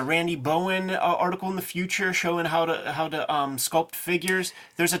there. There's a Randy Bowen article in the future showing how to sculpt figures.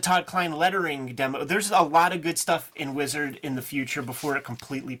 There's a Todd Klein lettering demo. There's a lot of good stuff in Wizard in the future before it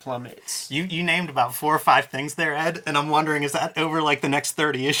completely plummets. You named about 4 or 5 things there, Ed, and I'm wondering, is that over like the next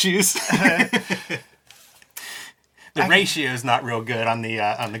 30 issues? The ratio is not real good on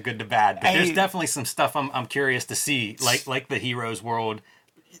the good to bad, but there's definitely some stuff I'm curious to see, like the Heroes World.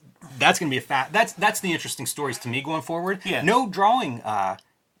 That's gonna be that's the interesting stories to me going forward. Yeah. No drawing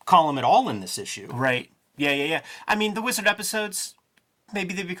column at all in this issue. Right. Yeah. I mean, the Wizard episodes,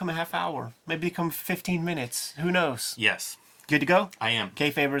 maybe they become a half hour, maybe they become 15 minutes. Who knows? Yes. Good to go? I am.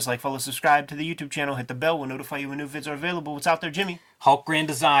 K-Favors, like, follow, subscribe to the YouTube channel, hit the bell, we'll notify you when new vids are available. What's out there, Jimmy? Hulk Grand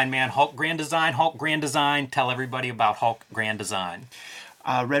Design, man. Hulk Grand Design, Hulk Grand Design. Tell everybody about Hulk Grand Design.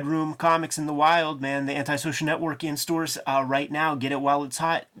 Red Room Comics in the Wild, man. The Antisocial Network in stores right now. Get it while it's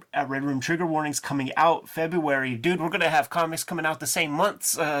hot. Red Room Trigger Warnings coming out February. Dude, we're going to have comics coming out the same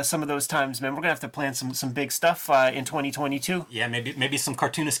months some of those times, man. We're going to have to plan some big stuff in 2022. Yeah, maybe some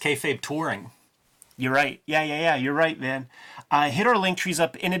Cartoonist Kayfabe touring. You're right. Yeah. You're right, man. Hit our link trees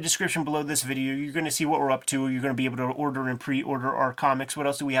up in the description below this video. You're going to see what we're up to. You're going to be able to order and pre-order our comics. What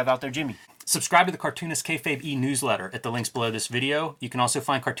else do we have out there, Jimmy? Subscribe to the Cartoonist Kayfabe e-newsletter at the links below this video. You can also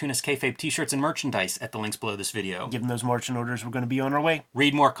find Cartoonist Kayfabe t-shirts and merchandise at the links below this video. Give them those marching orders. We're going to be on our way.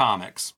 Read more comics.